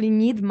don't actually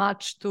need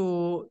much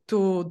to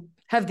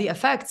have the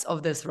effects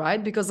of this,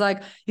 right? Because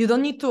like you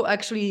don't need to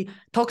actually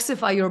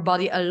toxify your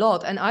body a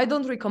lot. And I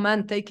don't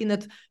recommend taking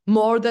it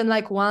more than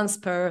like once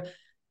per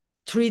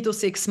 3 to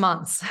 6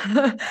 months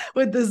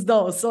with this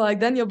dose. So like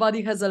then your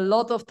body has a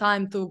lot of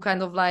time to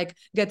kind of like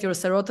get your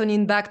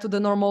serotonin back to the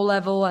normal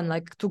level and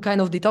like to kind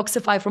of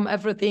detoxify from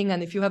everything.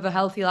 And if you have a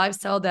healthy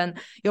lifestyle, then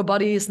your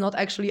body is not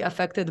actually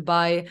affected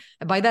by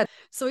that.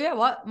 So yeah,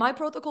 what my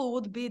protocol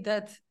would be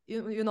that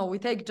we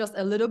take just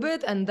a little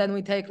bit and then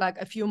we take like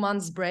a few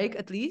months break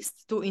at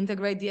least to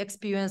integrate the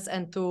experience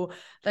and to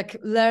like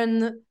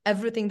learn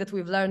everything that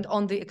we've learned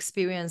on the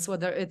experience,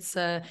 whether it's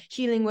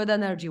healing with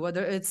energy,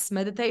 whether it's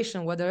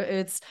meditation, whether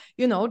it's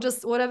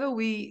just whatever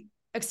we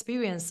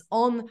experience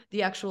on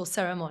the actual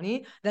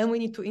ceremony, then we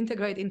need to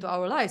integrate into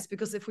our lives.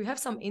 Because if we have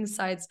some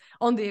insights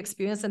on the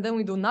experience and then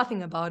we do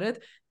nothing about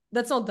it,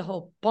 that's not the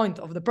whole point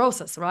of the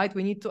process, right?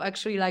 We need to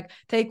actually like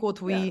take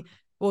what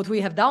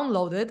we have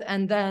downloaded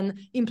and then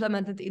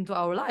implement it into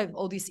our life,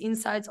 all these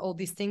insights, all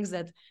these things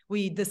that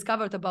we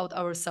discovered about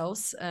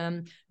ourselves.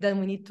 Then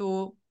we need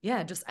to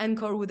just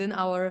anchor within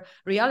our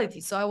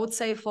reality. So I would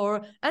say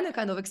for any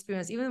kind of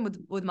experience, even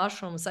with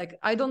mushrooms, like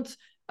I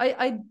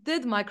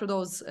did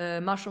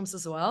microdose mushrooms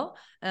as well.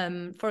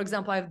 For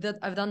example, I've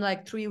done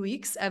like 3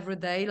 weeks every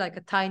day, like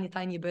a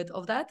tiny bit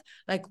of that,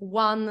 like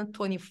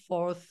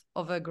 1/24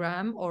 of a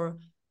gram or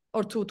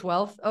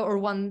 2/12 or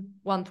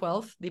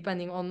 1/12,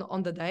 depending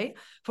on the day,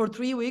 for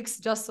 3 weeks,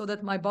 just so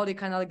that my body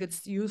kind of like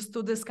gets used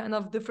to this kind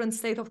of different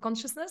state of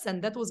consciousness.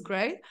 And that was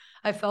great.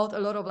 I felt a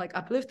lot of like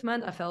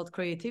upliftment. I felt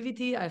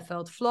creativity. I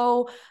felt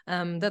flow.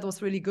 That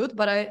was really good.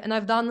 But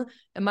I've done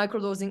a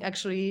microdosing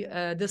actually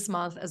this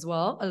month as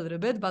well, a little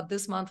bit. But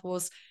this month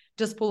was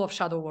just full of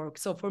shadow work.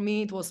 So for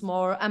me, it was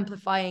more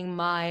amplifying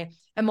my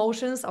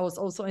emotions. I was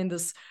also in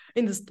this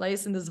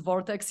place, in this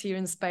vortex here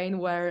in Spain,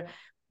 where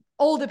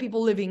all the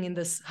people living in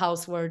this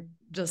house were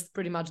just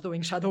pretty much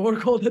doing shadow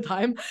work all the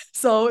time.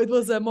 So it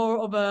was a more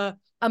of a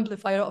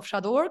amplifier of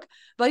shadow work.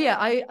 But yeah,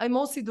 I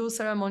mostly do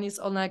ceremonies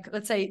on like,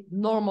 let's say,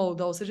 normal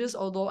dosages,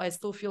 although I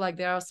still feel like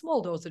there are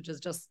small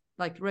dosages, just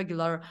like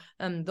regular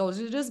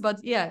dosages. But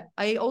yeah,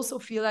 I also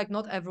feel like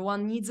not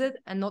everyone needs it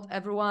and not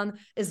everyone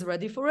is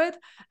ready for it.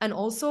 And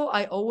also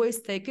I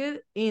always take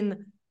it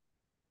in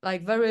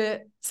like very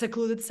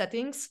secluded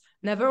settings,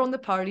 never on the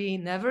party,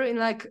 never in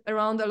like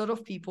around a lot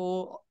of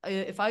people.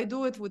 If I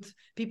do it with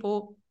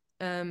people,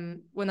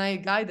 when I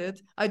guide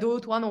it, I do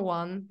it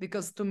one-on-one,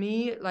 because to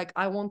me, like,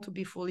 I want to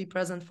be fully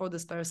present for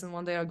this person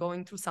when they are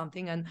going through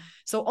something. And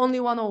so only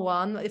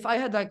one-on-one. If I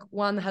had like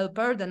one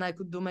helper, then I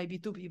could do maybe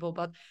two people.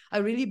 But I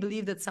really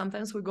believe that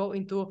sometimes we go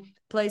into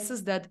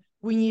places that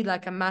we need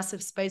like a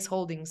massive space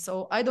holding.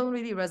 So I don't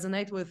really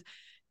resonate with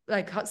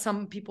like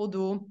some people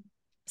do,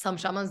 some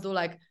shamans do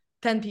like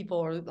 10 people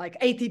or like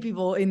 80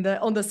 people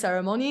on the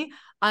ceremony.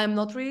 I'm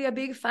not really a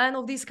big fan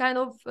of these kind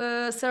of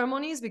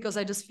ceremonies, because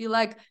I just feel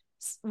like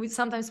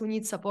sometimes we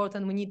need support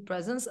and we need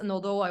presence. And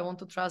although I want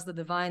to trust the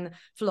divine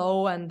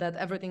flow and that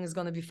everything is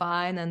going to be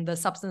fine and the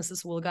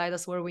substances will guide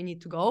us where we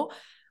need to go,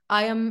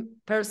 I am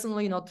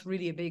personally not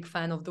really a big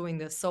fan of doing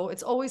this. So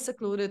it's always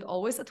secluded,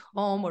 always at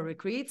home, where we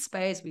create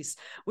space.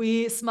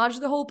 We smudge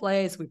the whole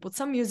place. We put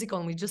some music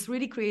on. We just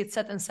really create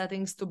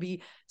settings to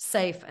be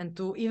safe, and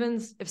to, even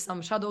if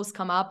some shadows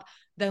come up,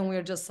 then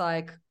we're just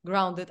like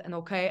grounded and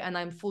okay. And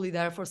I'm fully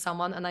there for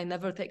someone. And I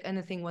never take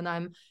anything when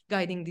I'm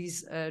guiding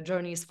these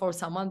journeys for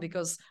someone,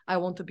 because I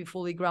want to be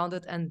fully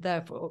grounded and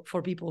there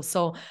for people.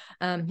 So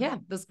yeah,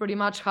 that's pretty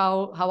much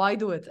how I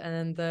do it.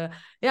 And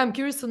yeah, I'm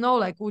curious to know,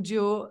 like, do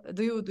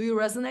you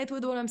resonate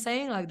with what I'm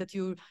saying? Like that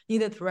you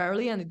need it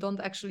rarely and you don't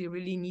actually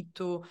really need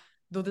to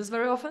do this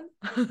very often?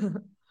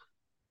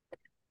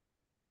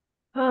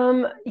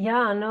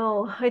 Yeah,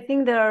 no, I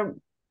think there are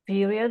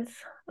periods.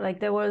 Like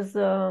there was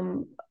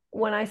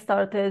when I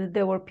started,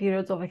 there were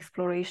periods of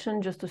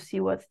exploration just to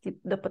see what's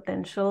the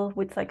potential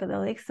with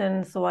psychedelics,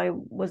 and so I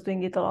was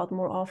doing it a lot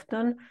more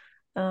often.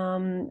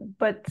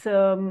 But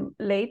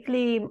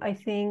lately, I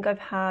think I've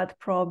had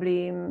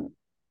probably,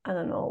 I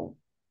don't know,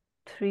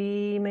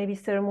 3 maybe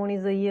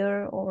ceremonies a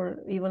year or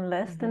even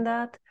less than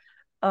that.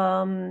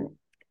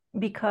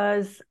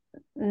 Because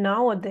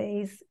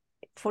nowadays,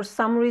 for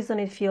some reason,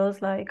 it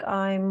feels like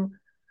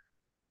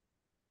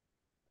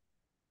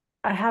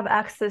I have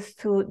access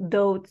to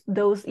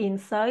those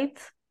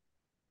insights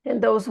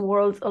and those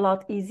worlds a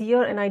lot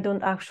easier, and I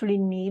don't actually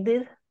need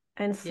it.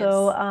 And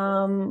so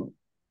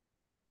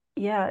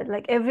Yes. yeah,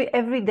 like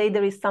every day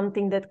there is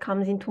something that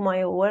comes into my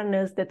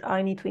awareness that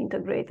I need to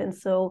integrate. And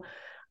so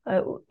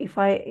if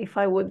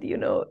I would,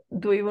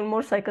 do even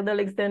more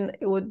psychedelics, then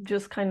it would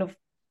just kind of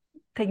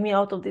take me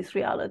out of this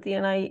reality.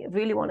 And I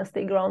really want to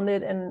stay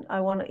grounded, and I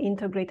want to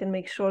integrate and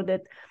make sure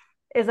that,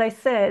 as I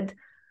said,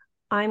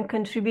 I'm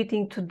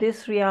contributing to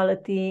this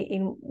reality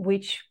in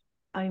which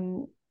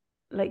I'm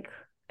like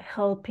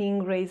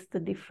helping raise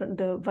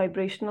the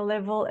vibrational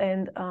level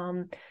and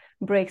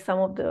break some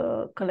of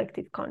the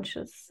collective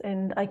conscious.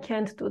 And I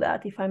can't do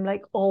that if I'm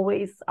like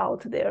always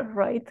out there,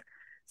 right?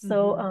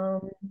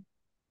 So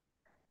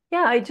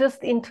yeah, I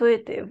just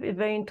intuitive,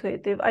 very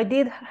intuitive. I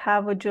did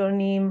have a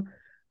journey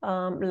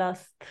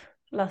last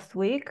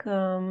week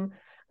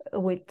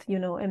with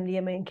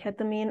MDMA and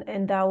ketamine,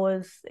 and that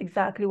was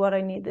exactly what I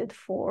needed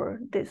for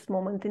this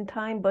moment in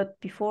time. But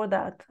before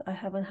that, I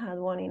haven't had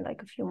one in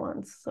like a few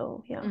months.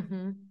 So yeah.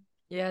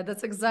 Yeah,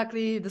 that's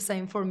exactly the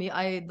same for me.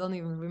 I don't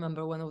even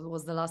remember when it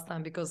was the last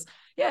time because,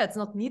 yeah, it's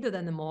not needed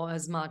anymore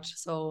as much.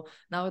 So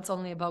now it's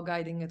only about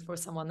guiding it for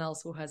someone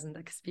else who hasn't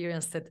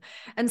experienced it.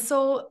 And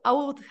so I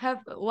would have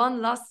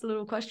one last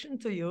little question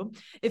to you.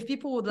 If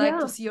people would like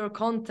to see your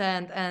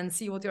content and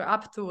see what you're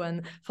up to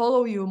and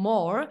follow you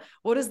more,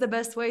 what is the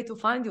best way to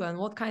find you and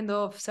what kind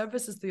of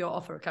services do you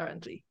offer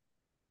currently?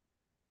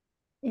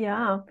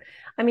 Yeah,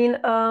 I mean,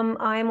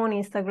 I'm on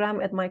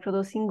Instagram at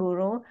Microdosing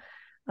Guru.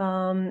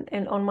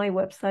 And on my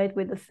website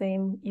with the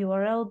same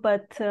URL.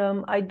 But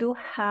I do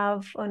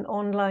have an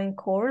online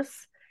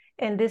course,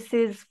 and this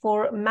is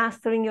for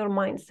mastering your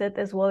mindset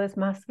as well as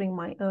mastering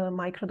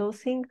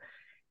microdosing.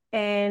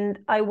 And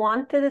I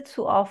wanted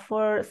to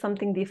offer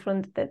something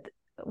different that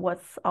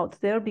what's out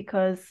there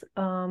because,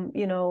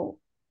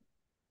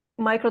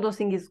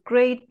 microdosing is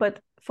great, but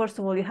first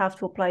of all, you have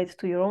to apply it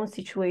to your own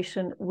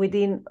situation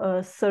within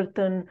a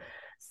certain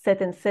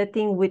set and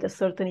setting with a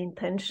certain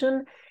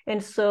intention.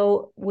 And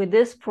so with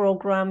this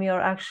program,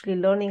 you're actually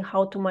learning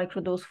how to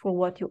microdose for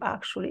what you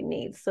actually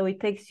need. So it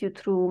takes you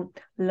through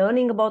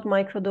learning about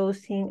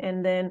microdosing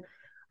and then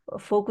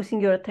focusing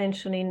your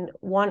attention in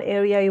one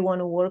area you want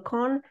to work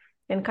on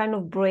and kind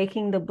of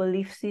breaking the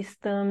belief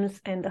systems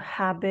and the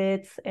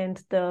habits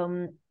and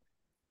the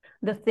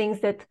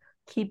things that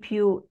keep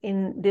you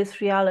in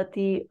this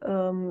reality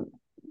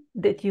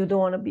that you don't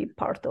want to be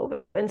part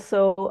of. And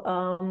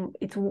so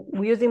it's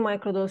using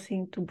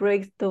microdosing to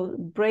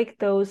break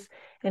those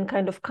and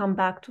kind of come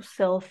back to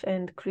self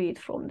and create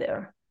from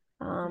there.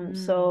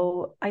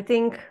 So I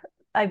think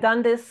I've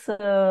done this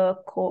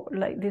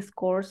this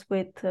course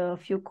with a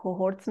few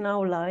cohorts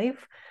now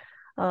live.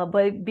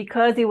 But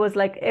because it was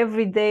like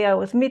every day I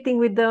was meeting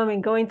with them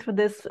and going through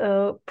this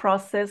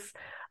process,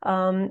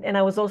 and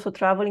I was also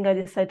traveling, I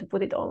decided to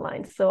put it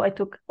online. So I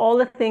took all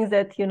the things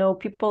that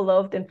people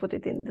loved and put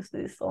it in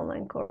this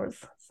online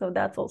course. So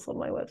that's also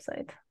my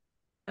website.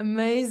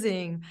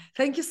 Amazing.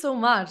 Thank you so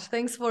much.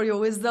 Thanks for your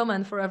wisdom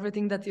and for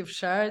everything that you've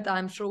shared.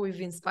 I'm sure we've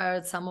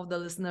inspired some of the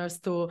listeners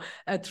to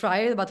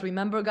try it. But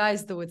remember,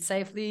 guys, do it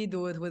safely,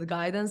 do it with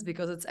guidance,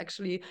 because it's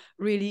actually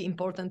really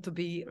important to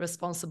be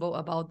responsible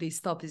about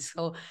these topics.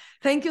 So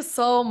thank you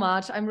so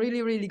much. I'm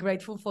really, really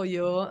grateful for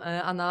you,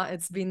 Anna.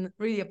 It's been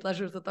really a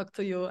pleasure to talk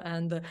to you.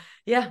 And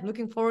yeah,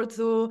 looking forward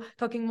to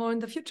talking more in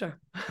the future.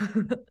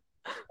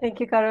 Thank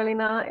you,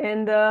 Carolina.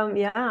 And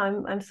yeah,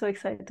 I'm so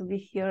excited to be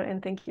here.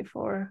 And thank you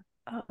for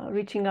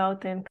reaching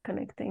out and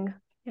connecting.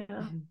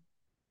 Yeah.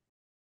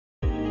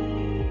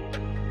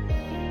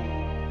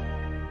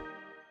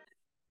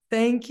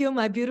 Thank you,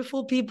 my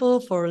beautiful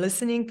people, for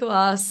listening to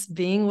us,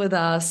 being with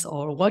us,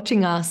 or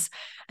watching us.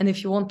 And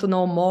if you want to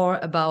know more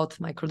about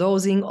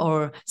microdosing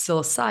or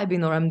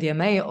psilocybin or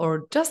MDMA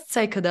or just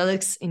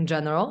psychedelics in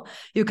general,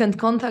 you can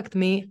contact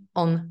me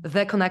on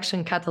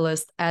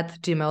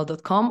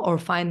theconnectioncatalyst@gmail.com or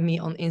find me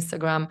on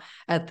Instagram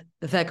at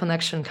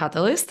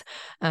theconnectioncatalyst.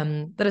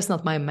 That is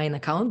not my main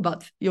account,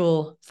 but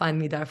you'll find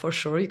me there for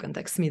sure. You can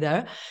text me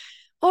there.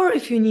 Or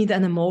if you need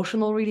an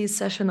emotional release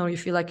session or you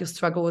feel like you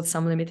struggle with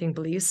some limiting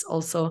beliefs,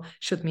 also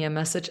shoot me a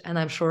message and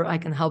I'm sure I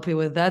can help you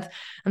with that.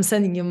 I'm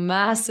sending you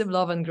massive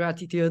love and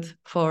gratitude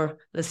for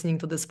listening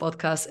to this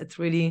podcast. It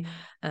really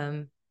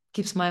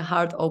keeps my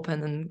heart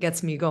open and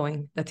gets me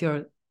going that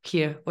you're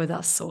here with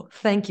us. So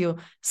thank you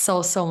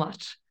so, so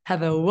much.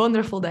 Have a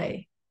wonderful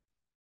day.